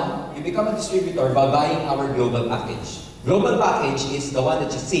 Number one, you become a distributor by buying our global package. Global package is the one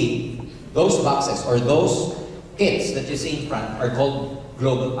that you see. Those boxes or those kits that you see in front are called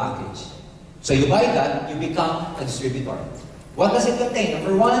global package. So you buy that, you become a distributor. What does it contain?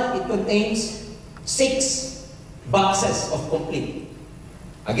 Number one, it contains 6 boxes of complete.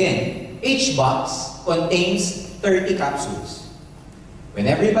 Again, each box contains 30 capsules.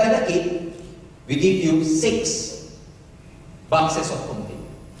 Whenever you buy the kit, we give you 6 boxes of complete.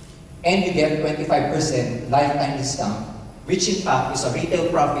 And you get 25% lifetime discount, which in fact is a retail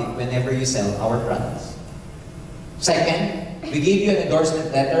profit whenever you sell our products. Second, we give you an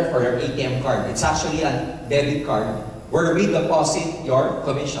endorsement letter for your ATM card. It's actually a debit card where we deposit your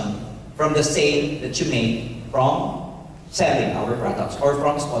commission from the sale that you made from selling our products or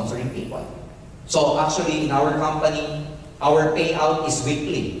from sponsoring people. So actually in our company, our payout is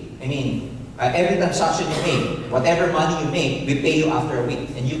weekly. I mean, every transaction you make, whatever money you make, we pay you after a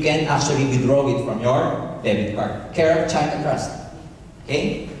week. And you can actually withdraw it from your debit card. Care of China Trust.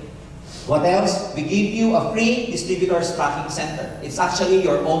 Okay? What else? We give you a free distributors tracking center. It's actually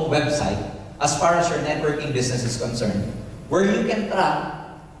your own website as far as your networking business is concerned, where you can track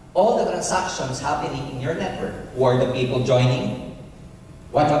all the transactions happening in your network. Who are the people joining?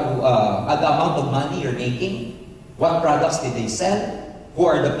 What the amount of money you're making? What products did they sell? Who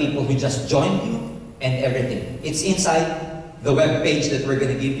are the people who just joined you? And everything. It's inside the web page that we're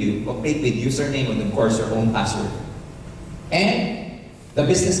going to give you, complete with username and of course your own password. And the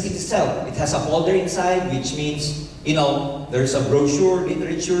business kit itself, it has a folder inside, which means, you know, there's a brochure,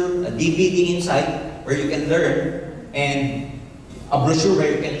 literature, a DVD inside where you can learn, and a brochure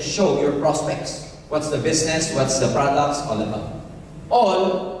where you can show your prospects. What's the business, what's the products, all about.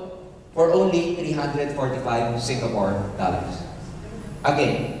 All for only 345 Singapore dollars.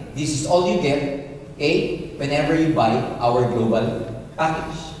 Again, this is all you get, okay, whenever you buy our global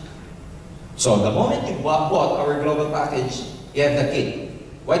package. So the moment you bought our global package, you have the kit.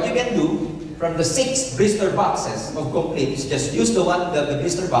 What you can do from the 6 blister boxes of complete is just use the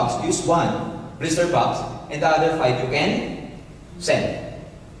blister box, use 1 blister box, and the other 5 you can send.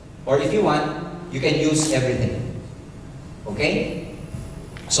 Or if you want, you can use everything. Okay?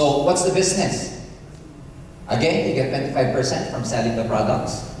 So what's the business? Again, you get 25% from selling the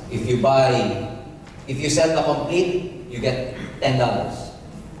products. If you sell the complete, you get $10.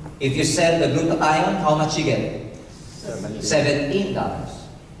 If you sell the glutathione, how much you get? $17.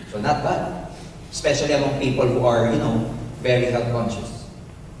 So not bad. Especially among people who are, you know, very health conscious.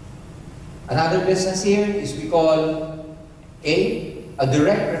 Another business here is we call a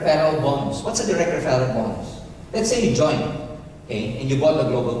direct referral bonus. What's a direct referral bonus? Let's say you join, okay, and you bought the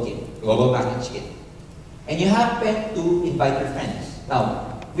global kit, global package kit. and you happen to invite your friends.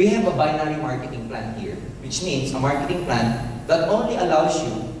 Now, we have a binary marketing plan here, which means a marketing plan that only allows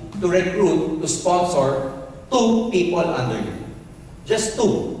you to recruit, to sponsor 2 people under you. Just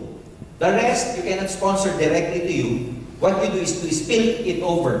 2. The rest, you cannot sponsor directly to you. What you do is to spill it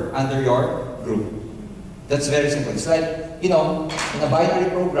over under your group. That's very simple. It's like, you know, in a binary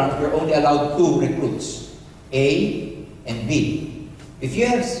program, you're only allowed 2 recruits, A and B. If you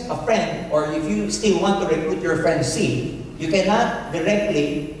have a friend, or if you still want to recruit your friend C, you cannot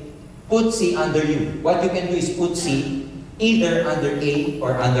directly put C under you. What you can do is put C either under A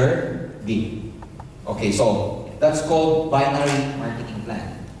or under B. Okay, so that's called binary marketing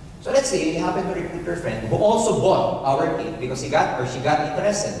plan. So let's say you happen to recruit your friend who also bought our kit because he got or she got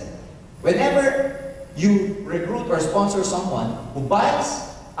interested. Whenever you recruit or sponsor someone who buys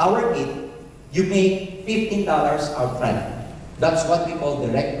our kit, you make $15 outright. That's what we call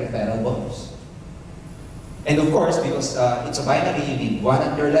direct referral bonus. And of course, because it's a binary, you need 1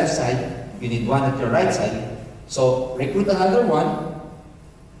 at your left side, you need 1 at your right side. So recruit another one,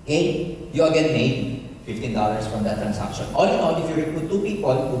 okay, you again made $15 from that transaction. All in all, if you recruit 2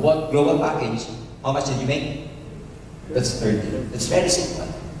 people who bought global package, how much did you make? That's 30. It's very simple.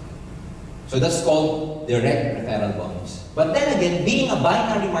 So that's called direct referral bonus. But then again, being a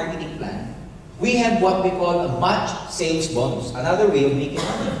binary marketing plan, we have what we call a match sales bonus, another way of making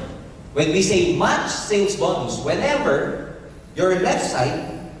money. When we say match sales bonus, whenever your left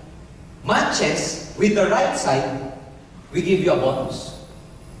side matches with the right side, we give you a bonus.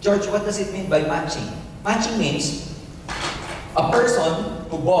 George, what does it mean by matching? Matching means a person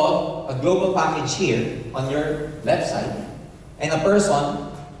who bought a global package here on your left side, and a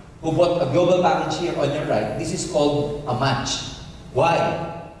person who bought a global package here on your right. This is called a match. Why?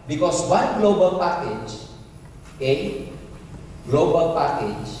 Because one global package, okay, global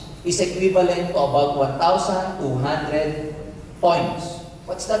package is equivalent to about 1,200 points.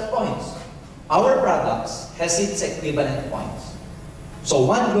 What's that points? Our products has its equivalent points. So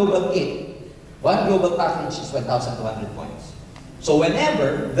one global kit, one global package is 1,200 points. So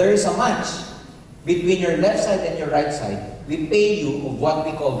whenever there is a match between your left side and your right side, we pay you of what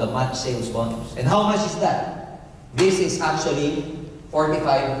we call the match sales bonus. And how much is that? This is actually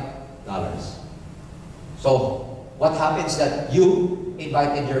 $45. So what happens that you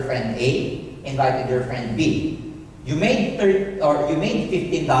invited your friend A, invited your friend B. You made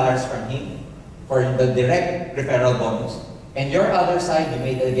 $15 from him for the direct referral bonus. And your other side, you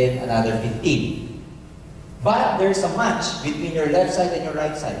made again another 15. But there's a match between your left side and your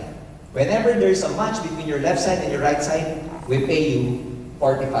right side. Whenever there's a match between your left side and your right side, we pay you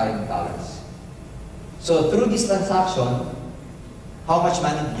 $45. So through this transaction, how much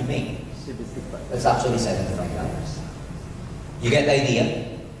money did you make? That's actually $75. You get the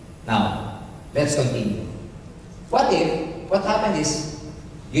idea? Now, let's continue. What happened is,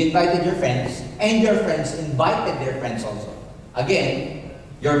 you invited your friends, and your friends invited their friends also. Again,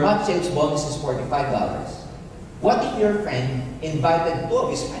 your match sales bonus is $45. What if your friend invited 2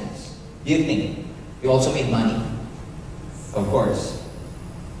 of his friends? Do you think you also made money? Of course.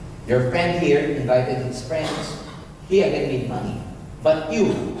 Your friend here invited his friends. He again made money. But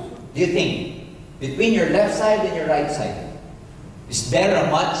you, do you think, between your left side and your right side, is there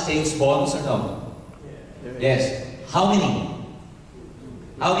a match sales bonus or no? Yes. How many?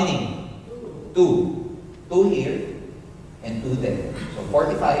 How many? 2. 2 here and 2 there. So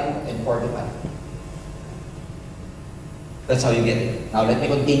 45 and 45. That's how you get it. Now let me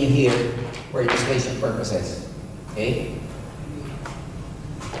continue here for illustration purposes. Okay?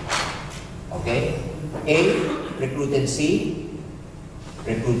 Okay? A recruited C,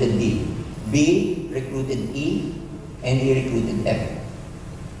 recruited D. B recruited E, and E recruited F.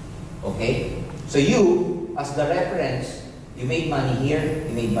 Okay? So you, as the reference, you made money here,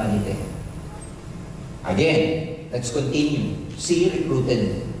 you made money there. Again, let's continue. C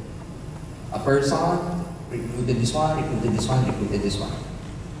recruited a person, recruited this one, recruited this one, recruited this one.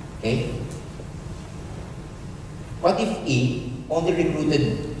 Okay? What if E only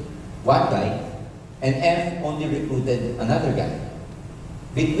recruited one guy and F only recruited another guy?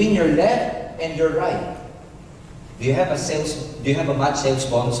 Between your left and your right, do you have a match sales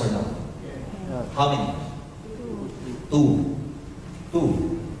bonus or no? How many? 2.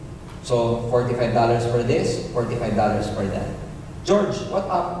 2. So $45 for this, $45 for that. George, what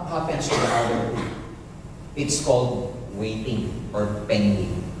happens to the other 2? It's called waiting or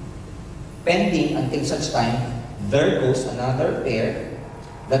pending. Pending until such time there goes another pair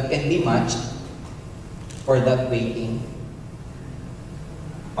that can be matched for that waiting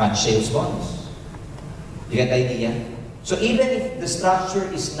match sales bonus. You get the idea? So even if the structure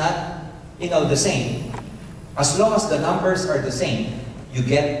is not, the same, As long as the numbers are the same, you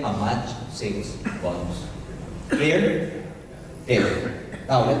get a match sales bonus. Clear? Clear.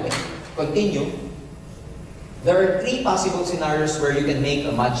 Now, let me continue. There are three possible scenarios where you can make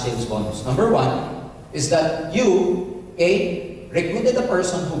a match sales bonus. Number one is that you, recruited a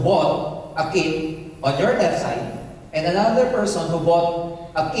person who bought a kit on your left side and another person who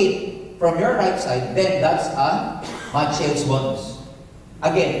bought a kit from your right side, then that's a match sales bonus.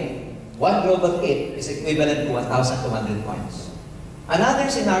 Again, one global kit is equivalent to 1,200 points. Another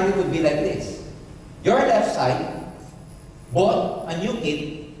scenario would be like this. Your left side bought a new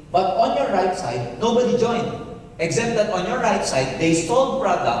kit, but on your right side, nobody joined. Except that on your right side, they sold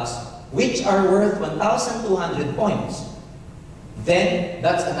products which are worth 1,200 points. Then,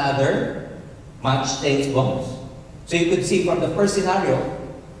 that's another match sales bonus. So you could see from the first scenario,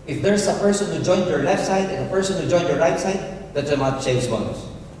 if there's a person who joined your left side and a person who joined your right side, that's a match sales bonus.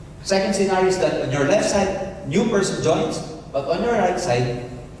 Second scenario is that on your left side, new person joins, but on your right side,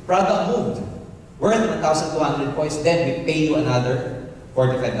 product moved, worth 1,200 points, then we pay you another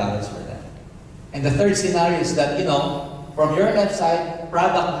 $45 for that. And the third scenario is that, from your left side,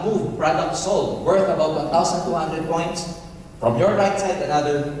 product moved, product sold, worth about 1,200 points. From your right side,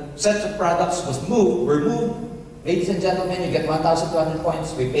 another set of products were moved. Ladies and gentlemen, you get 1,200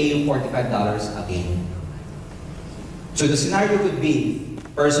 points, we pay you $45 again. So the scenario could be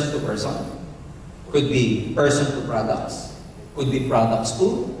person to person, could be person to products, could be products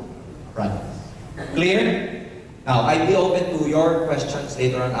to products. Clear? Now, I'll be open to your questions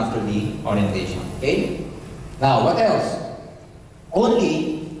later on after the orientation. Okay? Now, what else?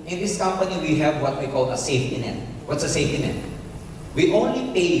 Only in this company we have what we call a safety net. What's a safety net? We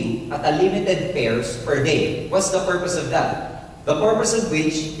only pay you at a limited pairs per day. What's the purpose of that? The purpose of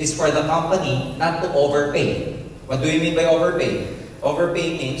which is for the company not to overpay. What do you mean by overpay?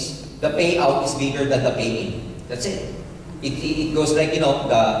 Overpay means the payout is bigger than the pay-in. That's it. It goes like, the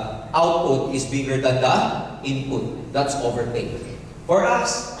output is bigger than the input. That's overpay. For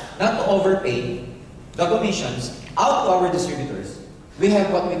us, not to overpay the commissions out to our distributors, we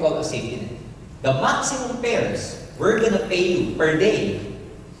have what we call a safety net. The maximum pairs we're going to pay you per day,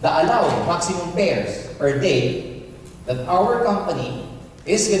 the allowed maximum pairs per day that our company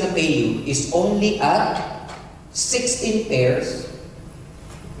is going to pay you is only at 16 pairs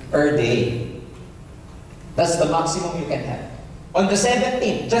per day. That's the maximum you can have. On the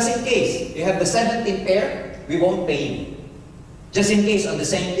 17th, just in case you have the 17th pair, we won't pay you. Just in case on the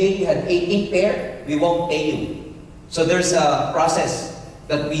same day you had 18th pair, we won't pay you. So there's a process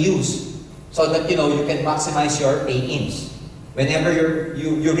that we use so that you can maximize your pay-ins. Whenever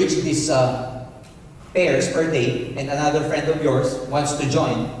you reach these pairs per day and another friend of yours wants to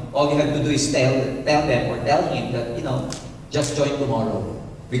join, all you have to do is tell them or tell him that, just join tomorrow.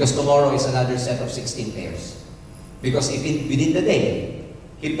 Because tomorrow is another set of 16 pairs. Because if within the day,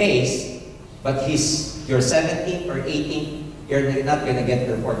 he pays, but your 17th or 18th, you're not going to get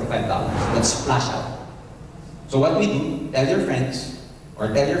your $45. That's splash out. So what we do, tell your friends, or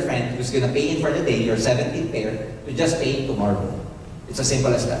tell your friend who's going to pay in for the day, your 17th pair, to just pay in tomorrow. It's as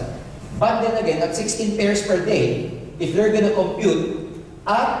simple as that. But then again, at 16 pairs per day, if you're going to compute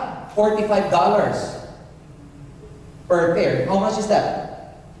at $45 per pair, how much is that?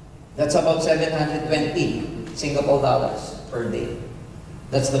 That's about 720 Singapore dollars per day.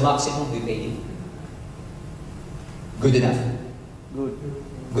 That's the maximum we pay you. Good enough? Good.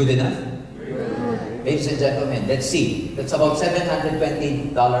 Good enough? Ladies and gentlemen, let's see. That's about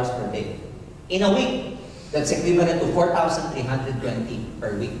 $720 per day. In a week, that's equivalent to 4,320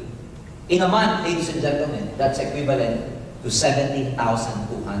 per week. In a month, ladies and gentlemen, that's equivalent to 17,280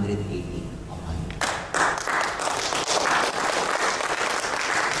 a month.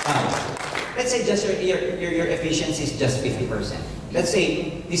 Now, let's say just your efficiency is just 50%. Let's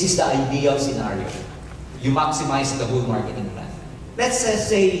say this is the ideal scenario. You maximize the whole marketing plan. Let's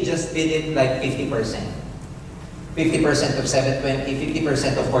say you just did it like 50%. 50% of 720,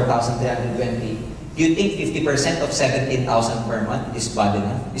 50% of 4,320. Do you think 50% of 17,000 per month is bad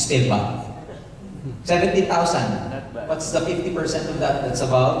enough? Is still bad? 17,000. What's the 50% of that? That's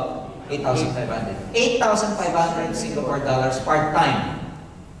about 8,500. 8,500 Singapore dollars part-time.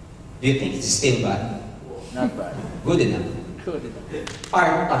 Do you think it's still bad? Not bad. Good enough. Good enough.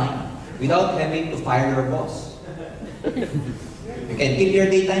 Part-time. Without having to fire your boss. You can keep your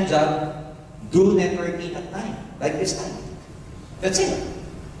daytime job, do networking at night, like this time. That's it.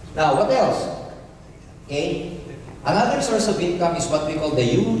 Now, what else? Okay? Another source of income is what we call the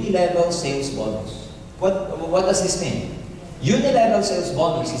unilevel sales bonus. What does this mean? Unilevel sales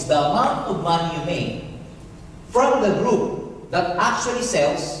bonus is the amount of money you make from the group that actually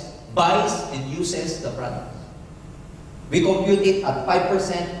sells, buys, and uses the product. We compute it at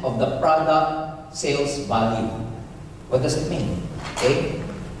 5% of the product sales value. What does it mean? Okay?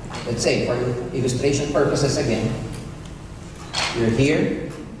 Let's say, for illustration purposes again, you're here,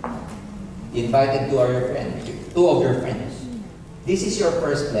 invited two of your friends. This is your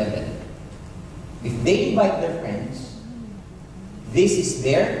first level. If they invite their friends, this is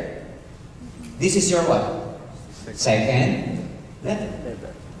your what? Second level.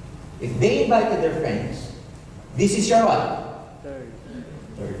 If they invited their friends, this is your what? Third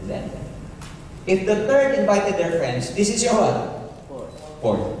level. If the third invited their friends, this is your what?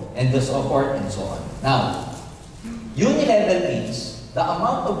 Fourth. And so forth and so on. Now, unilevel means the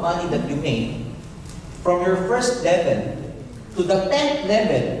amount of money that you make from your first level to the 10th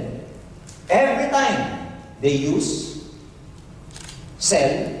level every time they use,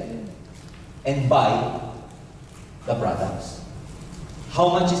 sell, and buy the products. How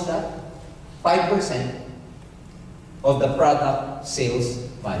much is that? 5% of the product sales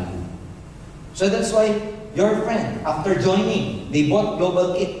value. So that's why your friend, after joining, they bought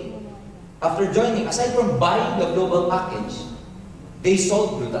Global Kit. After joining, aside from buying the global package, they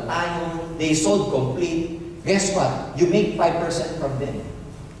sold glutathione, they sold complete. Guess what? You make 5% from them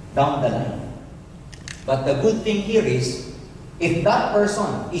down the line. But the good thing here is, if that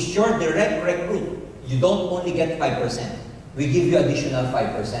person is your direct recruit, you don't only get 5%. We give you additional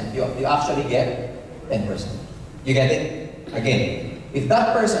 5%. You actually get 10%. You get it? Again, if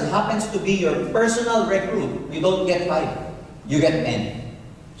that person happens to be your personal recruit, you don't get 5. You get 10.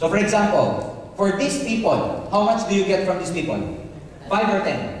 So for example, for these people, how much do you get from these people? 5 or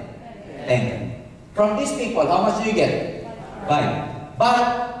 10? 10. From these people, how much do you get? 5.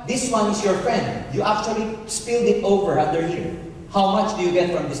 But this one is your friend. You actually spilled it over under here. How much do you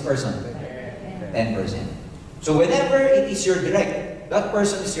get from this person? 10%. So whenever it is your direct, that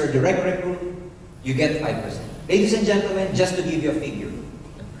person is your direct recruit, you get 5%. Ladies and gentlemen, just to give you a figure.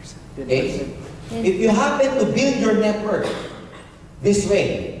 Okay? If you happen to build your network this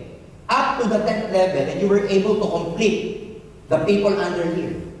way, up to the 10th level, and you were able to complete the people under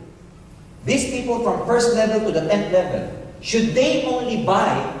here, these people from first level to the 10th level, should they only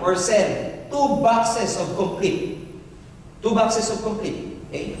buy or sell 2 boxes of complete? 2 boxes of complete.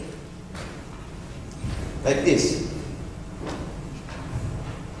 Okay? Like this.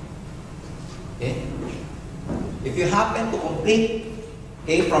 Okay? If you happen to complete,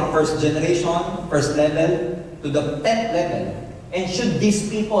 okay, from first generation, first level, to the 10th level, and should these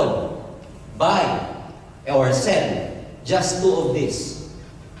people buy or sell just 2 of these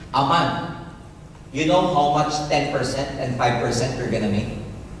a month, you know how much 10% and 5% you're gonna make?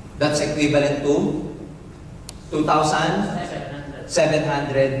 That's equivalent to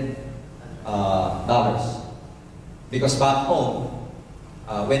 $2,700. Because back home,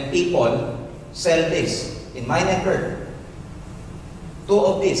 when people sell this, in my network, 2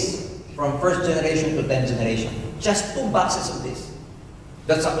 of this, from first generation to 10th generation, just 2 boxes of this,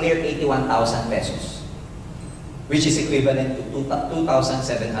 that's a clear 81,000 pesos, which is equivalent to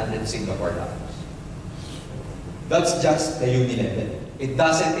 2,700 Singapore dollars. That's just the unilevel. It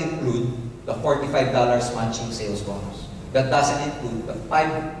doesn't include the $45 matching sales bonus. That doesn't include the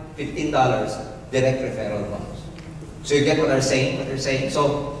 $15 direct referral bonus. So you get what they're saying?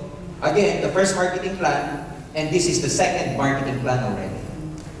 So again, the first marketing plan, and this is the second marketing plan already.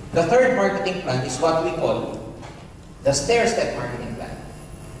 The third marketing plan is what we call the stair-step marketing plan.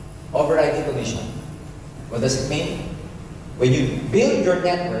 Overriding commission. What does it mean? When you build your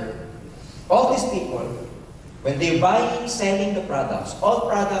network, all these people, when they're buying, selling the products, all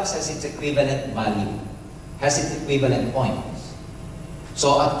products has its equivalent value, has its equivalent points.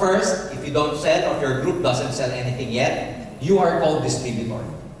 So at first, if you don't sell or if your group doesn't sell anything yet, you are called distributor.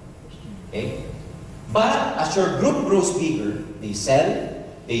 Okay? But as your group grows bigger, they sell,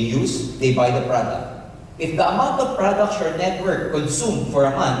 they use, they buy the product. If the amount of products your network consumed for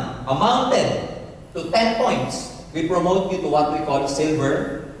a month amounted to 10 points, we promote you to what we call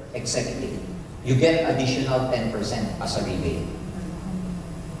silver executive. You get additional 10% as a rebate.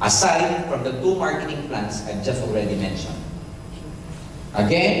 Aside from the 2 marketing plans I've just already mentioned.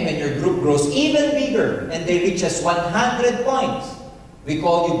 Again, when your group grows even bigger and they reach us 100 points, we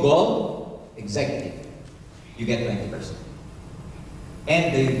call you gold executive. You get 20%.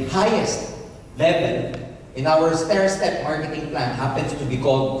 And the highest level in our stair-step marketing plan happens to be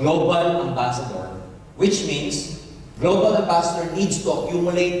called global ambassador, which means global ambassador needs to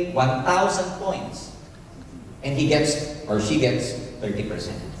accumulate 1,000 points. And he gets, or she gets,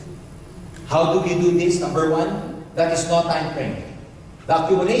 30%. How do we do this? Number 1, that is no time frame. The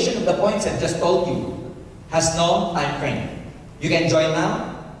accumulation of the points I've just told you has no time frame. You can join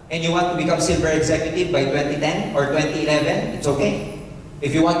now, and you want to become silver executive by 2010 or 2011, it's okay.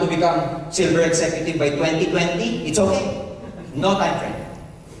 If you want to become silver executive by 2020, it's okay. No time frame.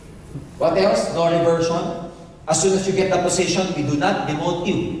 What else? No reversion. As soon as you get the position, we do not demote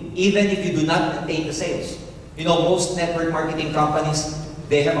you, even if you do not maintain the sales. You know, most network marketing companies,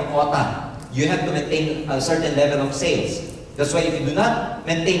 they have a quota. You have to maintain a certain level of sales. That's why if you do not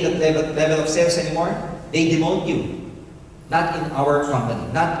maintain that level of sales anymore, they demote you. Not in our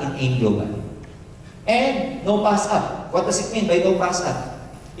company, not in AIM Global. And no pass up. What does it mean by no pass up?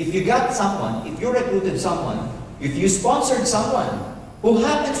 If you got someone, if you recruited someone, if you sponsored someone who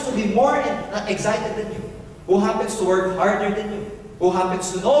happens to be more excited than you, who happens to work harder than you, who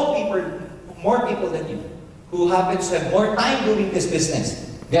happens to know more people than you, who happens to have more time doing this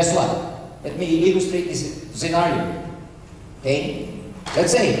business, guess what? Let me illustrate this scenario. Okay?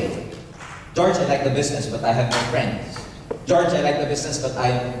 Let's say, George, I like the business, but I have no friends. George, I like the business, but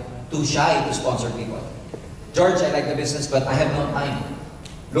I'm too shy to sponsor people. George, I like the business, but I have no time.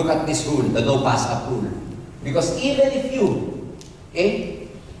 Look at this rule, the no pass up rule. Because even if you, okay,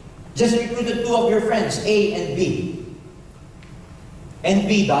 just recruited two of your friends, A and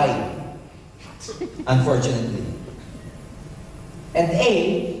B died, unfortunately. And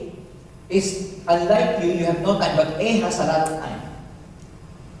A is, unlike you have no time, but A has a lot of time.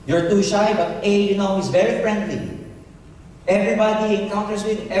 You're too shy, but A, you know, is very friendly. Everybody he encounters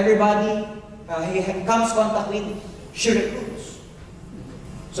with, everybody he comes contact with, she recruits.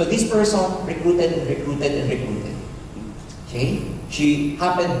 So this person recruited and recruited and recruited. Okay? She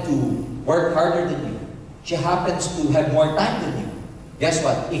happened to work harder than you. She happens to have more time than you. Guess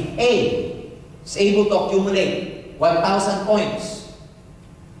what? If A is able to accumulate 1,000 points,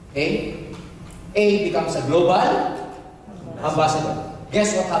 okay, A becomes a global ambassador.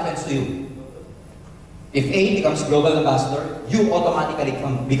 Guess what happens to you? If A becomes global ambassador, you automatically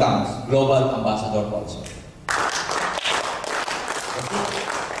becomes global ambassador also.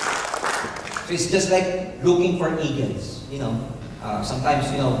 So it's just like looking for eagles. You know,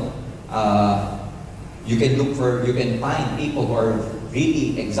 sometimes, you know, you can find people who are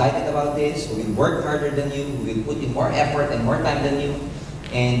really excited about this, who will work harder than you, who will put in more effort and more time than you.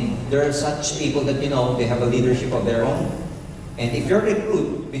 And there are such people that, you know, they have a leadership of their own. And if your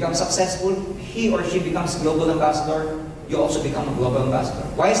recruit becomes successful, he or she becomes global ambassador, you also become a global ambassador.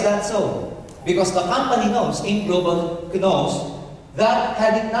 Why is that so? Because the company knows, AIM Global knows, that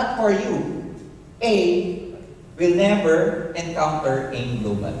had it not for you, A will never encounter AIM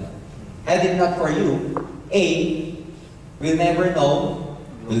Global. Had it not for you, A will never know,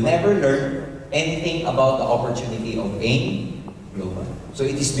 will never learn anything about the opportunity of AIM Global. So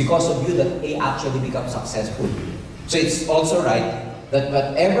it is because of you that A actually becomes successful. So it's also right that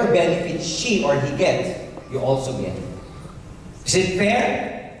whatever benefit she or he gets, you also get. Is it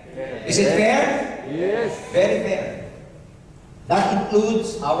fair? Yes. Is it fair? Yes. Very fair. That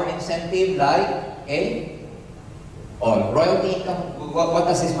includes our incentive like royalty income. What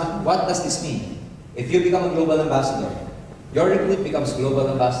does this mean? If you become a global ambassador, your recruit becomes global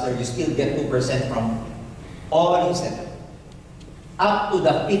ambassador, you still get 2% from all incentive. Up to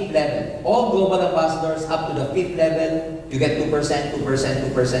the 5th level. All global ambassadors up to the 5th level, you get 2%, 2%,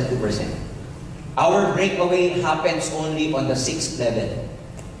 2%, 2%. Our breakaway happens only on the 6th level.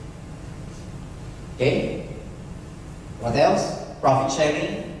 Okay? What else? Profit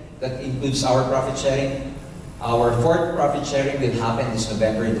sharing. That includes our profit sharing. Our 4th profit sharing will happen this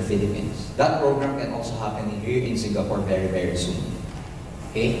November in the Philippines. That program can also happen here in Singapore very, very soon.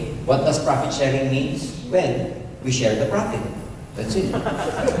 Okay? What does profit sharing mean? Well, we share the profit. That's it.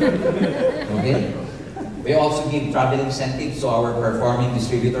 Okay? We also give travel incentives to our performing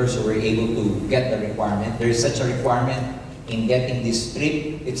distributors who were able to get the requirement. There is such a requirement in getting this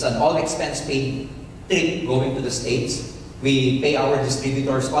trip. It's an all-expense paid trip going to the States. We pay our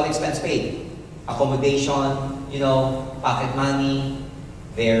distributors all expense paid. Accommodation, you know, pocket money,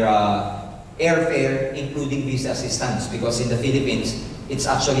 their airfare, including visa assistance. Because in the Philippines, it's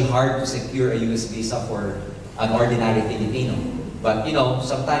actually hard to secure a US visa for an ordinary Filipino. But you know,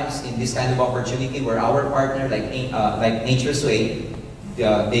 sometimes in this kind of opportunity where our partner, like Nature's Way,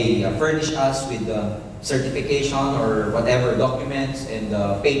 they furnish us with the certification or whatever documents and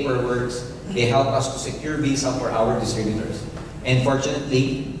paperwork. They help us to secure visa for our distributors. And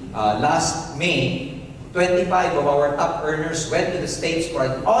fortunately, last May, 25 of our top earners went to the States for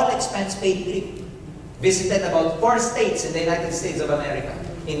an all-expense paid trip. Visited about 4 states in the United States of America,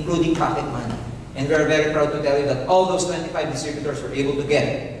 including pocket money. And we're very proud to tell you that all those 25 distributors were able to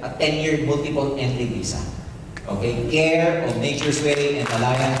get a 10-year multiple entry visa. Okay? Care of Nature's Way and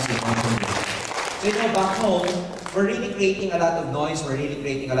Alliance with Mountain View. So you know, back home, we're really creating a lot of noise, we're really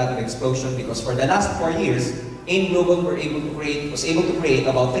creating a lot of explosion because for the last 4 years, AIM Global was able to create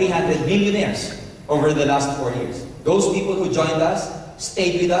about 300 millionaires over the last 4 years. Those people who joined us,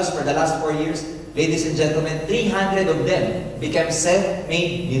 stayed with us for the last 4 years, ladies and gentlemen, 300 of them became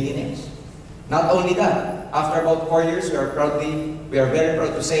self-made millionaires. Not only that, after about 4 years, we are very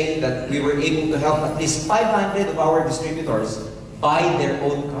proud to say that we were able to help at least 500 of our distributors buy their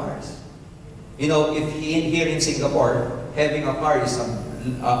own cars. You know, if here in Singapore, having a car is a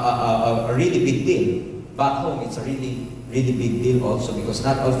really big deal. Back home, it's a really big deal also because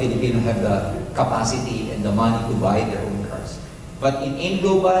not all Filipinos have the capacity and the money to buy their own cars. But in AIM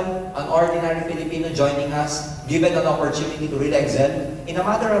Global, an ordinary Filipino joining us, given an opportunity to really excel, in a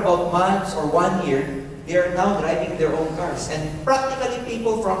matter of about months or 1 year, they are now driving their own cars. And practically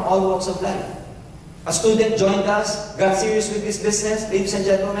people from all walks of life. A student joined us, got serious with this business, ladies and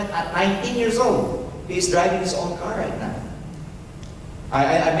gentlemen, at 19 years old. He is driving his own car right now.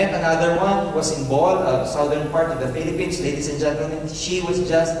 I met another one who was in Bohol, southern part of the Philippines, ladies and gentlemen. She was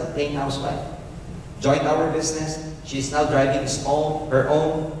just a plain housewife. Joined our business. She's now driving her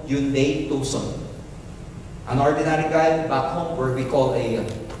own Hyundai Tucson. An ordinary guy back home where we call a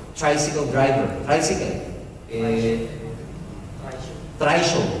tricycle driver. Tricycle.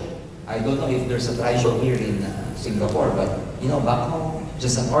 Trishow. I don't know if there's a trishow here in Singapore, but you know, back home,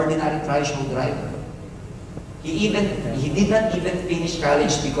 just an ordinary trishow driver. He did not even finish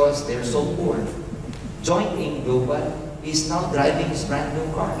college because they're so poor. Joined AIM Global, he's now driving his brand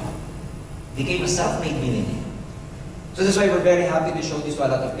new car. Became a self-made millionaire. So that's why we're very happy to show this to a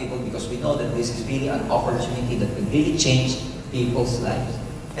lot of people because we know that this is really an opportunity that will really change people's lives.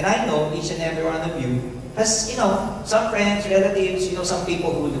 And I know each and every one of you has, you know, some friends, relatives, you know, some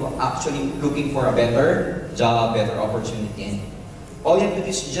people who are actually looking for a better job, better opportunity. And all you have to do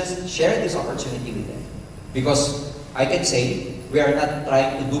is just share this opportunity with them. Because I can say, we are not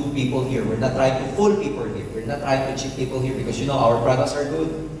trying to dupe people here. We're not trying to fool people here. We're not trying to cheat people here because, you know, our products are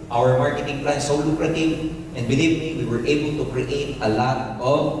good. Our marketing plan is so lucrative. And believe me, we were able to create a lot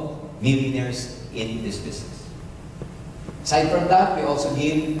of millionaires in this business. Aside from that, we also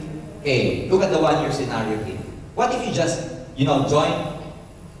give, hey, look at the 1 year scenario here. What if you just, you know, join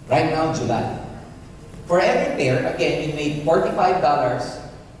right now, July? For every pair, again, you made $45.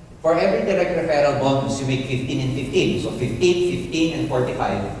 For every direct referral bonus, you make 15 and 15. So 15, 15, and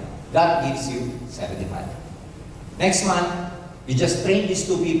 45. That gives you 75. Next month, you just train these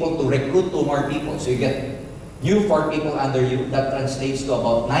 2 people to recruit 2 more people. So you get new 4 people under you. That translates to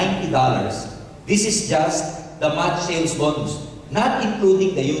about $90. This is just the match sales bonus. Not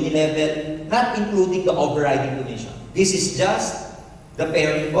including the uni-level, not including the overriding donation. This is just the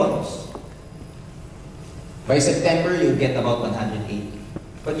pairing bonus. By September, you'll get about 180.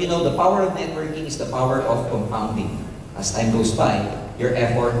 But you know, the power of networking is the power of compounding. As time goes by, your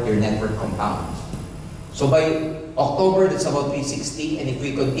effort, your network compounds. So by October, that's about 360. And if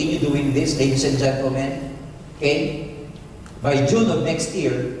we continue doing this, ladies and gentlemen, okay, by June of next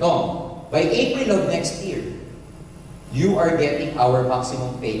year, no, by April of next year, you are getting our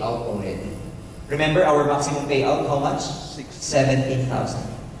maximum payout already. Remember our maximum payout, how much? 17,000.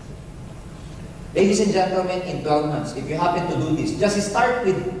 Ladies and gentlemen, in 12 months, if you happen to do this, just start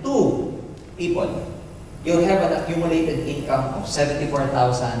with 2 people. You'll have an accumulated income of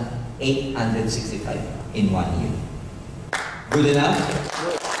 74,865 in 1 year. Good enough?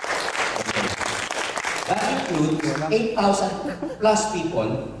 That includes 8,000 plus people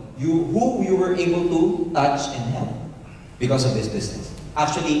who you were able to touch and help because of this business.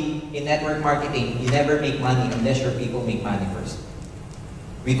 Actually, in network marketing, you never make money unless your people make money first.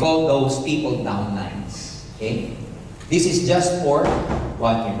 We call those people downlines. Okay? This is just for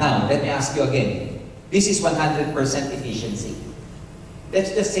 1 year. Now, let me ask you again. This is 100% efficiency.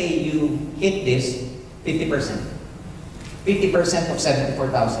 Let's just say you hit this 50%. 50% of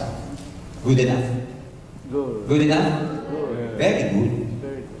 74,000. Good enough? Good. Good enough? Good. Very good.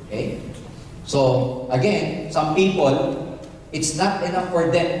 Very good. Okay? So, again, some people, it's not enough for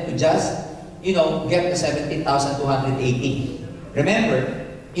them to just, you know, get the 17,280. Remember,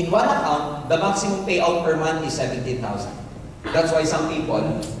 in one account, the maximum payout per month is 17,000. That's why some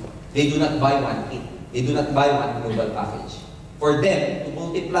people, they do not buy 1 kit. They do not buy 1 global package. For them to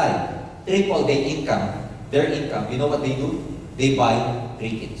multiply, triple their income, you know what they do? They buy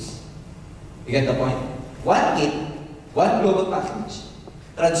 3 kits. You get the point? 1 kit, 1 global package,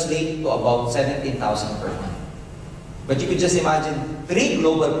 translate to about 17,000 per month. But you could just imagine 3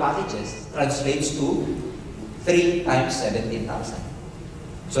 global packages translates to 3 times 17,000.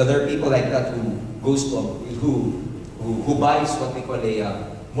 So there are people like that who buys what we call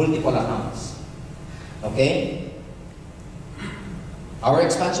a multiple accounts. Okay? Our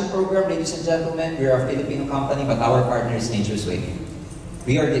expansion program, ladies and gentlemen, we are a Filipino company, but our partner is Nature's Way.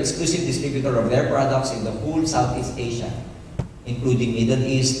 We are the exclusive distributor of their products in the whole Southeast Asia, including Middle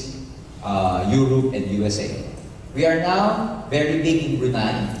East, Europe, and USA. We are now very big in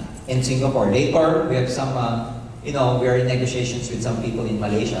Brunei and Singapore. Later, we have some, we are in negotiations with some people in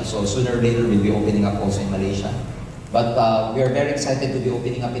Malaysia. So sooner or later, we'll be opening up also in Malaysia. But we are very excited to be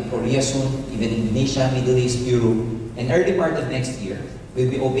opening up in Korea soon, even Indonesia, Middle East, Europe, and early part of next year, we'll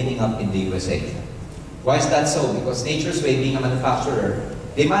be opening up in the USA. Why is that so? Because Nature's Way, being a manufacturer,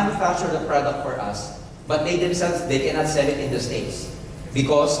 they manufacture the product for us, but they themselves, they cannot sell it in the States.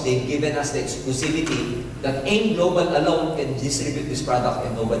 Because they've given us the exclusivity that AIM Global alone can distribute this product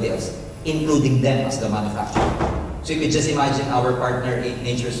and nobody else, including them as the manufacturer. So you could just imagine our partner in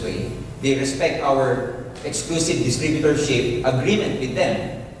Nature's Way. They respect our exclusive distributorship agreement with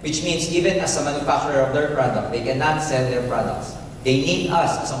them, which means even as a manufacturer of their product, they cannot sell their products. They need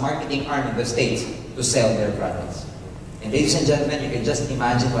us as a marketing arm in the States to sell their products. And ladies and gentlemen, you can just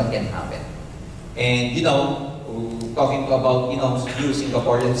imagine what can happen. And talking about, you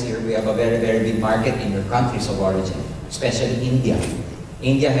Singaporeans here, we have a very, very big market in your countries of origin, especially India.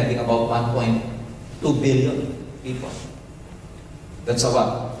 India having about 1.2 billion people. That's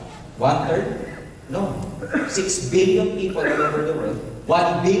about 1/3? No. 6 billion people all over the world.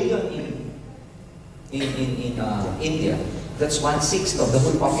 1 billion in India. That's 1/6 of the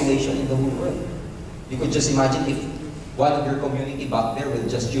whole population in the whole world. You could just imagine if one of your community back there will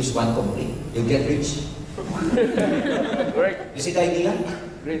just use one complaint. You'll get rich. Great. You see the idea?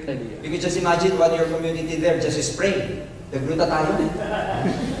 Great idea. You can just imagine what your community there just spray the glutathione.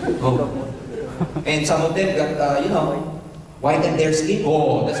 Oh. And some of them got, whiten their skin.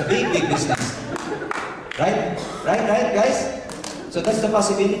 Oh, that's a big, big business. Right? Right, guys? So that's the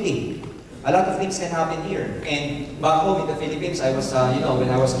possibility. A lot of things can happen here. And back home in the Philippines, I was, when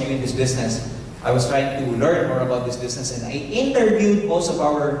I was new in this business, I was trying to learn more about this business, and I interviewed most of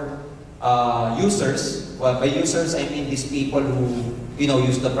our users. Well, by users, I mean these people who,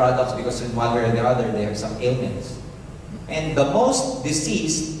 use the products because in one way or the other, they have some ailments. And the most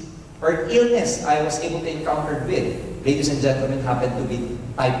disease or illness I was able to encounter with, ladies and gentlemen, happened to be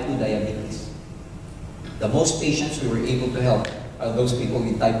type 2 diabetes. The most patients we were able to help are those people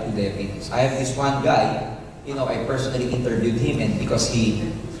with type 2 diabetes. I have this one guy, I personally interviewed him, and because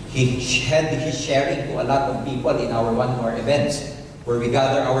he had his sharing to a lot of people in our one-hour events, where we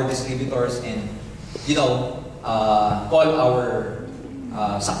gather our distributors and, call our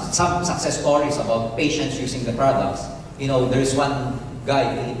some success stories about patients using the products. There's one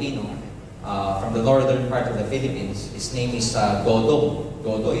guy, Filipino, from the northern part of the Philippines. His name is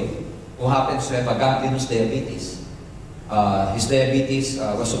Godoy, who happens to have a gangrenous diabetes. His diabetes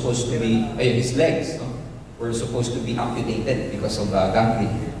was supposed to be, his legs were supposed to be amputated because of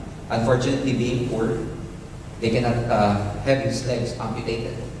gangrene. Unfortunately, being poor, they cannot have his legs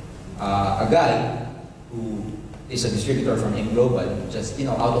amputated. A guy who is a distributor from AIM Global, just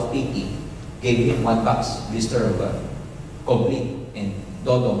out of pity, gave him 1 box blister of complete. And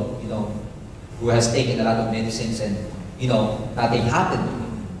Dodo, who has taken a lot of medicines and nothing happened to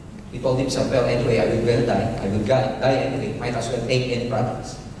him. He told himself, well, anyway, I will die. I will die anyway. Might as well take any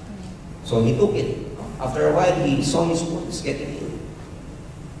products. So he took it. After a while, he saw his wounds getting healed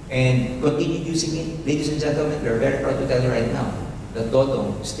and continued using it. Ladies and gentlemen, we are very proud to tell you right now that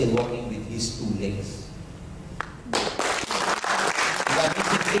Dodo is still walking with his 2 legs.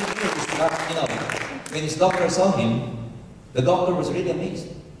 When his doctor saw him, the doctor was really amazed.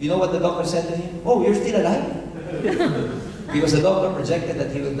 You know what the doctor said to him? Oh, you're still alive. Because the doctor projected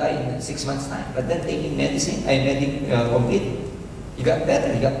that he will die in 6 months' time. But then taking medicine, complete, he got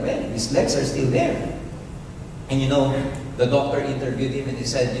better, he got well. His legs are still there. And the doctor interviewed him and he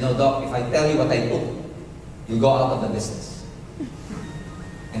said, Doc, if I tell you what I took, you'll go out of the business.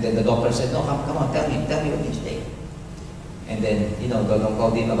 And then the doctor said, no, come on, tell me what did you take? And then, Dodo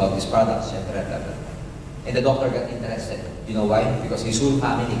called him about his products, etc. And the doctor got interested. You know why? Because his whole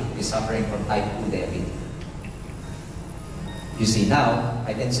family is suffering from type 2 diabetes. You see, now,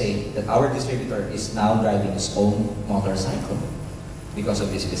 I can say that our distributor is now driving his own motorcycle because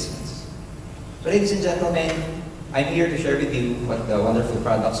of this business. So ladies and gentlemen, I'm here to share with you what the wonderful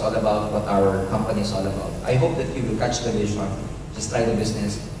product's all about, what our company is all about. I hope that you will catch the vision, just try the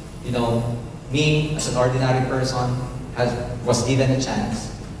business. Me, as an ordinary person, was given a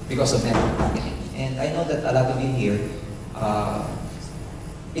chance because of network marketing. And I know that a lot of you here,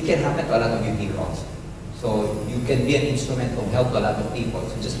 it can happen to a lot of you here also. So you can be an instrument of help to a lot of people.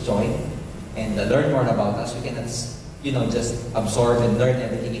 So just join and learn more about us. You cannot, just absorb and learn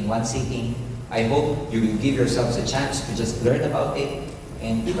everything in one sitting. I hope you will give yourselves a chance to just learn about it.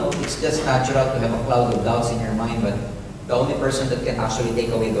 And you know, it's just natural to have a cloud of doubts in your mind, but the only person that can actually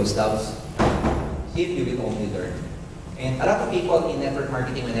take away those doubts, if you will only learn. And a lot of people in network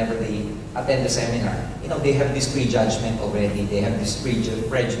marketing, whenever they attend the seminar, you know, they have this prejudgment already, they have this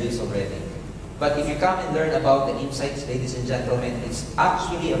prejudice already. But if you come and learn about the insights, ladies and gentlemen, it's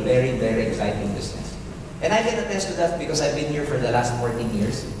actually a very, very exciting business. And I can attest to that because I've been here for the last 14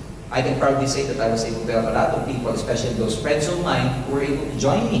 years. I can proudly say that I was able to help a lot of people, especially those friends of mine who were able to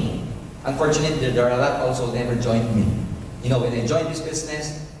join me. Unfortunately, there are a lot also who never joined me. You know, when I joined this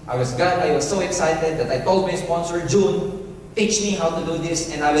business, I was so excited that I told my sponsor, June, teach me how to do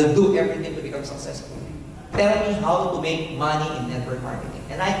this and I will do everything to become successful. Tell me how to make money in network marketing.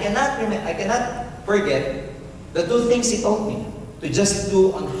 And I cannot forget the two things he told me to just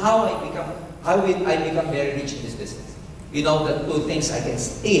do on how I become very rich in this business. You know, the two things I can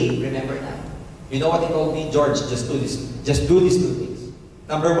still remember now. You know what he told me? George, just do this. Just do these two things.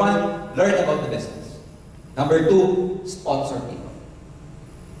 Number one, learn about the business. Number two, sponsor people.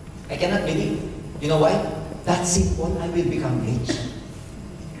 I cannot believe. You know why? That's simple, I will become rich.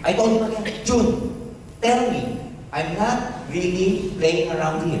 I told him again, June, tell me, I'm not really playing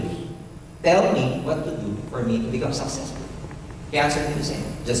around here. Tell me what to do for me to become successful. He answered me the same.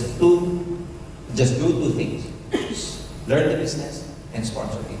 Just do two things. Learn the business and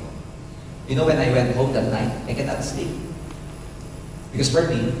sponsor people. You know, when I went home that night, I cannot sleep. Because for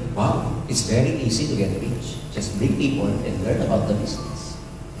me, wow, it's very easy to get rich. Just bring people and learn about the business.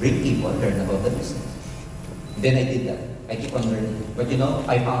 Bring people, learn about the business. Then I did that. I keep on learning. But you know,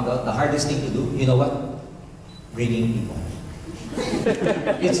 I found out the hardest thing to do, you know what? Bringing people.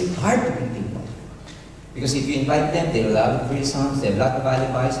 It's hard to bring people. Because if you invite them, they will have free songs, they have a lot of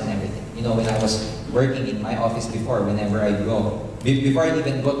alibis and everything. You know, when I was working in my office before, whenever I go, before I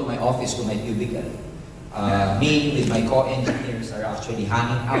even go to my office, to my cubicle, me with my co-engineers are actually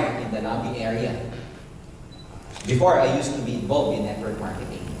hanging out in the lobby area. Before, I used to be involved in network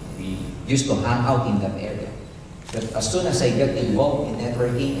marketing. We used to hang out in that area. But as soon as I got involved in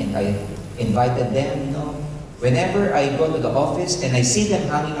networking and I invited them, you know, whenever I go to the office and I see them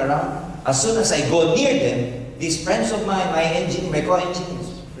hanging around, as soon as I go near them, these friends of mine, my co-engineers,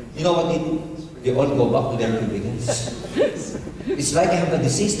 you know what they do? They all go back to their cubicles. It's like I have a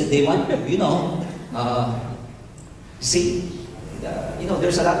disease that they want to, you know. You know,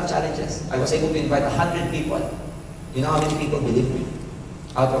 there's a lot of challenges. I was able to invite 100 people. You know how many people believe me?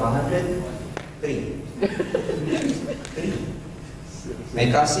 Out of 100, 3. 3.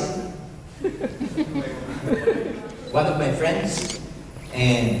 My cousin, one of my friends,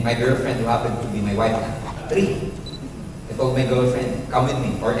 and my girlfriend who happened to be my wife now. 3. I told my girlfriend, come with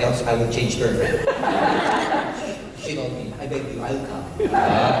me or else I will change girlfriend. She told me, I beg you, I'll come.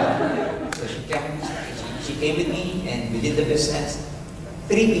 So she came with me and we did the business.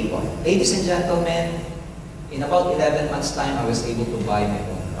 3 people. Ladies and gentlemen, in about 11 months' time, I was able to buy my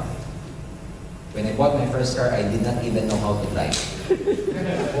own car. When I bought my first car, I did not even know how to drive.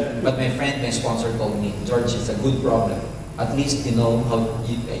 But my friend, my sponsor told me, George, it's a good problem. At least you know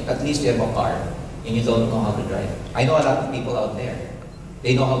at least you have a car and you don't know how to drive. I know a lot of people out there.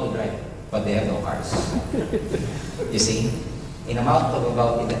 They know how to drive, but they have no cars. You see? In a amount of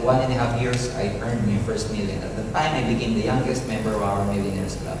about 1.5 years, I earned my first million. At the time, I became the youngest member of our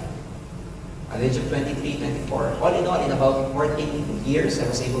Millionaires Club. At the age of 23, 24, all in all, in about 14 years, I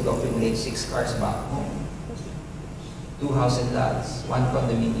was able to accumulate 6 cars back home. 2 houses and lots, 1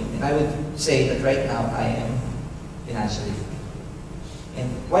 condominium. And I would say that right now, I am financially free. And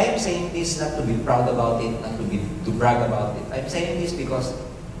why I'm saying this, not to be proud about it, not to brag about it. I'm saying this because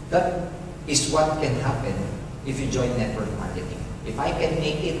that is what can happen if you join network marketing. If I can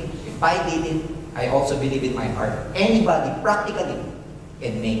make it, if I did it, I also believe in my heart, anybody practically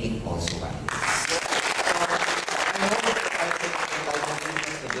can make it also. I know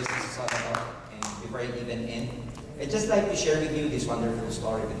the business is all about, and before I even end, I'd just like to share with you this wonderful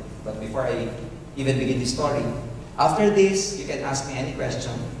story. But before I even begin this story, after this, you can ask me any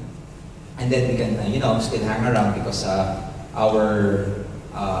question, and then we can, you know, still hang around because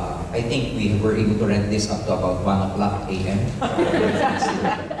I think we were able to rent this up to about 1 o'clock a.m.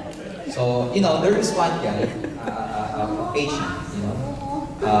 So, you know, there is one guy, a patient, you know,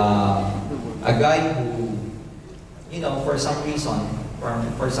 a guy who, you know, for some reason,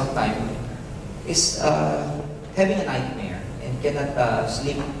 for some time, is having a nightmare and cannot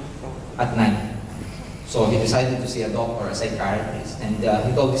sleep at night. So he decided to see a doctor, a psychiatrist, and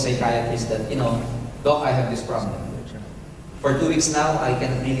he told the psychiatrist that, you know, Doc, I have this problem. For 2 weeks now, I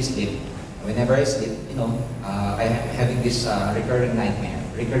cannot really sleep. Whenever I sleep, you know, I am having this recurring nightmare,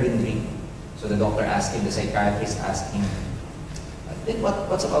 recurring dream. So the doctor asked him, the psychiatrist asked him, then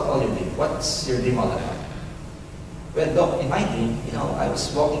what's about all your dream? What's your dream all about? Well, doc, in my dream, I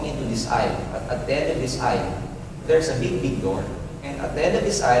was walking into this aisle. At the end of this aisle, there's a big door. And at the end of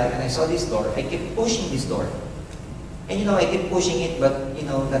this aisle, when I saw this door, I kept pushing this door. And I keep pushing it, but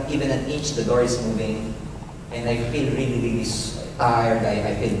not even an inch the door is moving. And I feel really tired.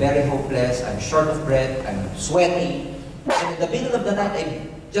 I feel very hopeless. I'm short of breath. I'm sweaty. And in the middle of the night, I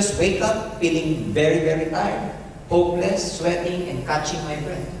just wake up feeling very tired, hopeless, sweating, and catching my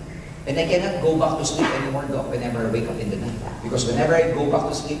breath. And I cannot go back to sleep anymore, Doc, whenever I wake up in the night. Because whenever I go back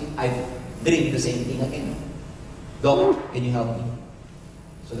to sleep, I dream the same thing again. Doc, can you help me?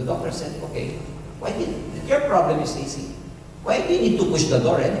 So the doctor said, okay, your problem is easy. Why do you need to push the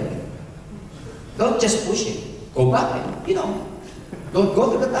door anyway? Don't just push it. Go back and, don't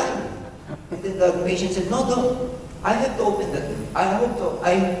go to the time. And then the patient said, no, Doc, I have to open that door. I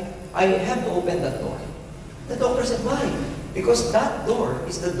have to open that door. The doctor said, why? Because that door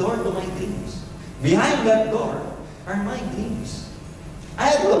is the door to my dreams. Behind that door are my dreams. I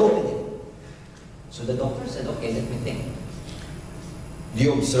have to open it. So the doctor said, okay, let me think. Do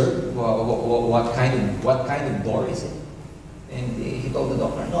you observe what kind of door is it? And he told the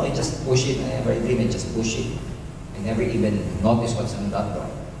doctor, no, I just push it. Whenever I dream, I just push it. I never even notice what's on that door.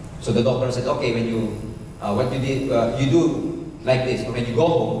 So the doctor said, okay, when what you did, you do like this. When you go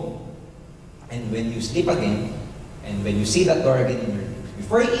home, and when you sleep again, and when you see that door again in your dream,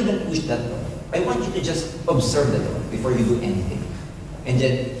 before you even push that door, I want you to just observe the door before you do anything. And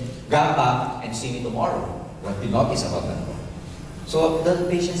then come back and see me tomorrow. What you notice about that door. So the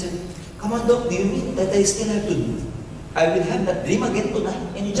patient said, come on, Doc, do you mean that I still have to do? I will have that dream again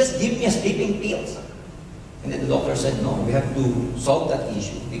tonight, and you just give me a sleeping pills. And then the doctor said, no, we have to solve that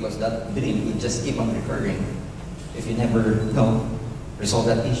issue because that dream will just keep on recurring if you never resolve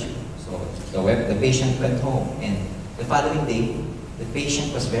that issue. So the patient went home, and the following day, the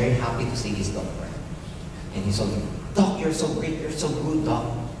patient was very happy to see his doctor. And he told him, Doc, you're so great, you're so good, Doc.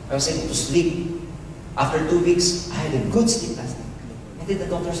 I was able to sleep. After 2 weeks, I had a good sleep last night. And then the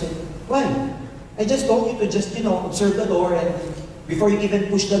doctor said, why? I just told you to just, observe the door, and before you even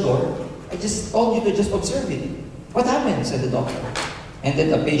push the door, I just told you to just observe it. What happened? Said the doctor. And then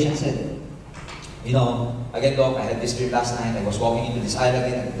the patient said, again, Doc, I had this dream last night. I was walking into this aisle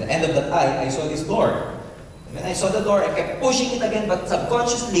again. At the end of that aisle, I saw this door. And when I saw the door, I kept pushing it again, but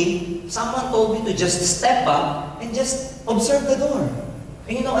subconsciously, someone told me to just step back and just observe the door.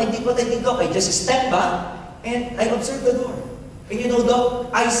 And I did what I did, Doc. I just stepped back and I observed the door. And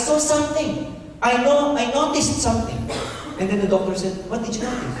Doc, I saw something. I noticed something. And then the doctor said, what did you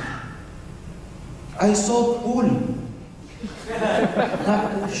notice? I saw pool.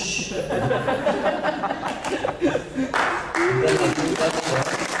 Not push. And then I took that door,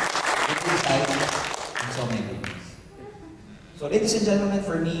 inside, and saw my dreams. So ladies and gentlemen,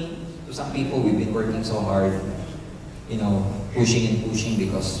 for me, to some people, we've been working so hard, pushing and pushing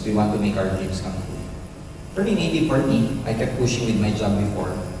because we want to make our dreams come true. For me, I kept pushing with my job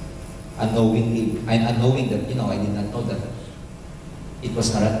before, unknowing that, I did not know that it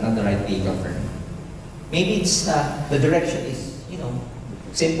was not the right vehicle for me. Maybe it's, the direction is,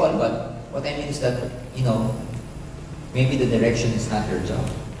 simple, but what I mean is that, maybe the direction is not your job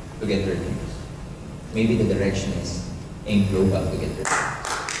to get your dreams. Maybe the direction is aim global to get your dreams.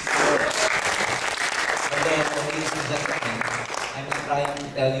 And then, ladies and gentlemen, I'm not trying to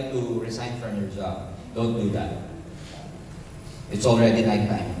tell you to resign from your job. Don't do that. It's already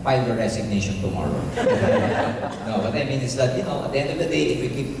nighttime. File your resignation tomorrow. No, what I mean is that, at the end of the day, if you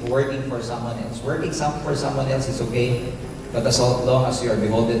keep working for someone else, for someone else is okay, but as long as you are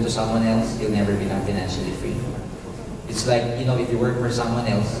beholden to someone else, you'll never become financially free. It's like, if you work for someone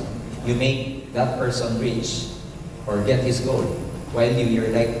else, you make that person rich or get his goal, while you're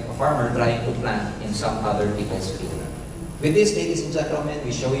like a farmer trying to plant in some other people's field. With this, ladies and gentlemen,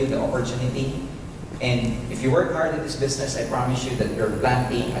 we show you the opportunity. And if you work hard in this business, I promise you that you're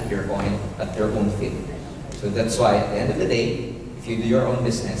planting at your own field. So that's why, at the end of the day, if you do your own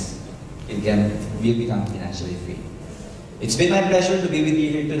business, you'll become financially free. It's been my pleasure to be with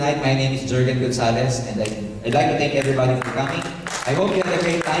you here tonight. My name is JURGEN Gonzales, and I'd like to thank everybody for coming. I hope you had a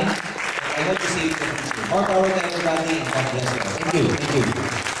great time. I hope to see you. More power to everybody, and God bless you. Thank you. Thank you.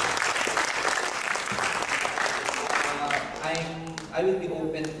 I will be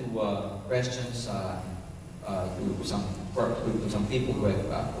open to questions to some people who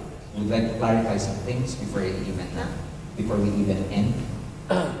would like to clarify some things before we even end.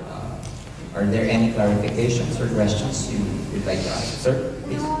 Are there any clarifications or questions you'd like to ask? Sir,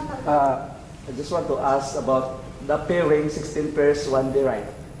 please. I just want to ask about the pairing 16 pairs, 1 day, right?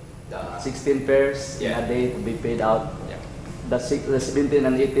 16 pairs in a day to be paid out. Yeah. The 17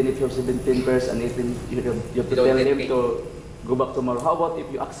 and 18, if you have 17 pairs and 18, you have to don't tell get him paid. to go back tomorrow. How about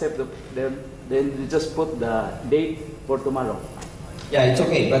if you accept them, then you just put the date for tomorrow? Yeah, it's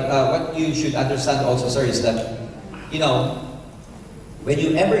okay. But what you should understand also, sir, is that, you know,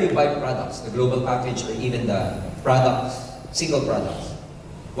 whenever you buy products, the global package or even the products, single products,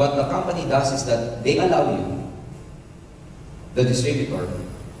 what the company does is that they allow you, the distributor,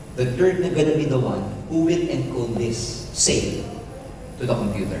 that you're going to be the one who will encode this sale to the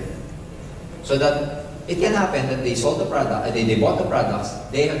computer. So that it can happen that they sold the product, they bought the products,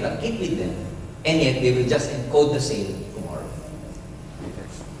 they have the kit with them, and yet they will just encode the sale tomorrow.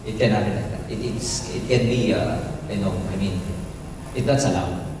 It can happen like that. It can be, that's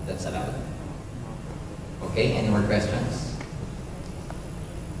allowed. That's allowed. Okay, any more questions?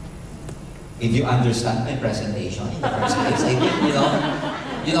 If you understand my presentation in the first place, I think,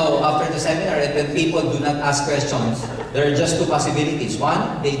 after the seminar, when people do not ask questions, there are just two possibilities.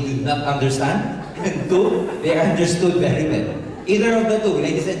 One, they do not understand, and two, they understood very well. Either of the two,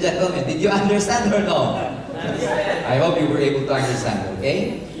 ladies and gentlemen, did you understand or no? I hope you were able to understand,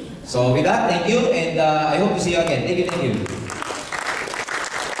 okay? So with that, thank you, and I hope to see you again. Thank you.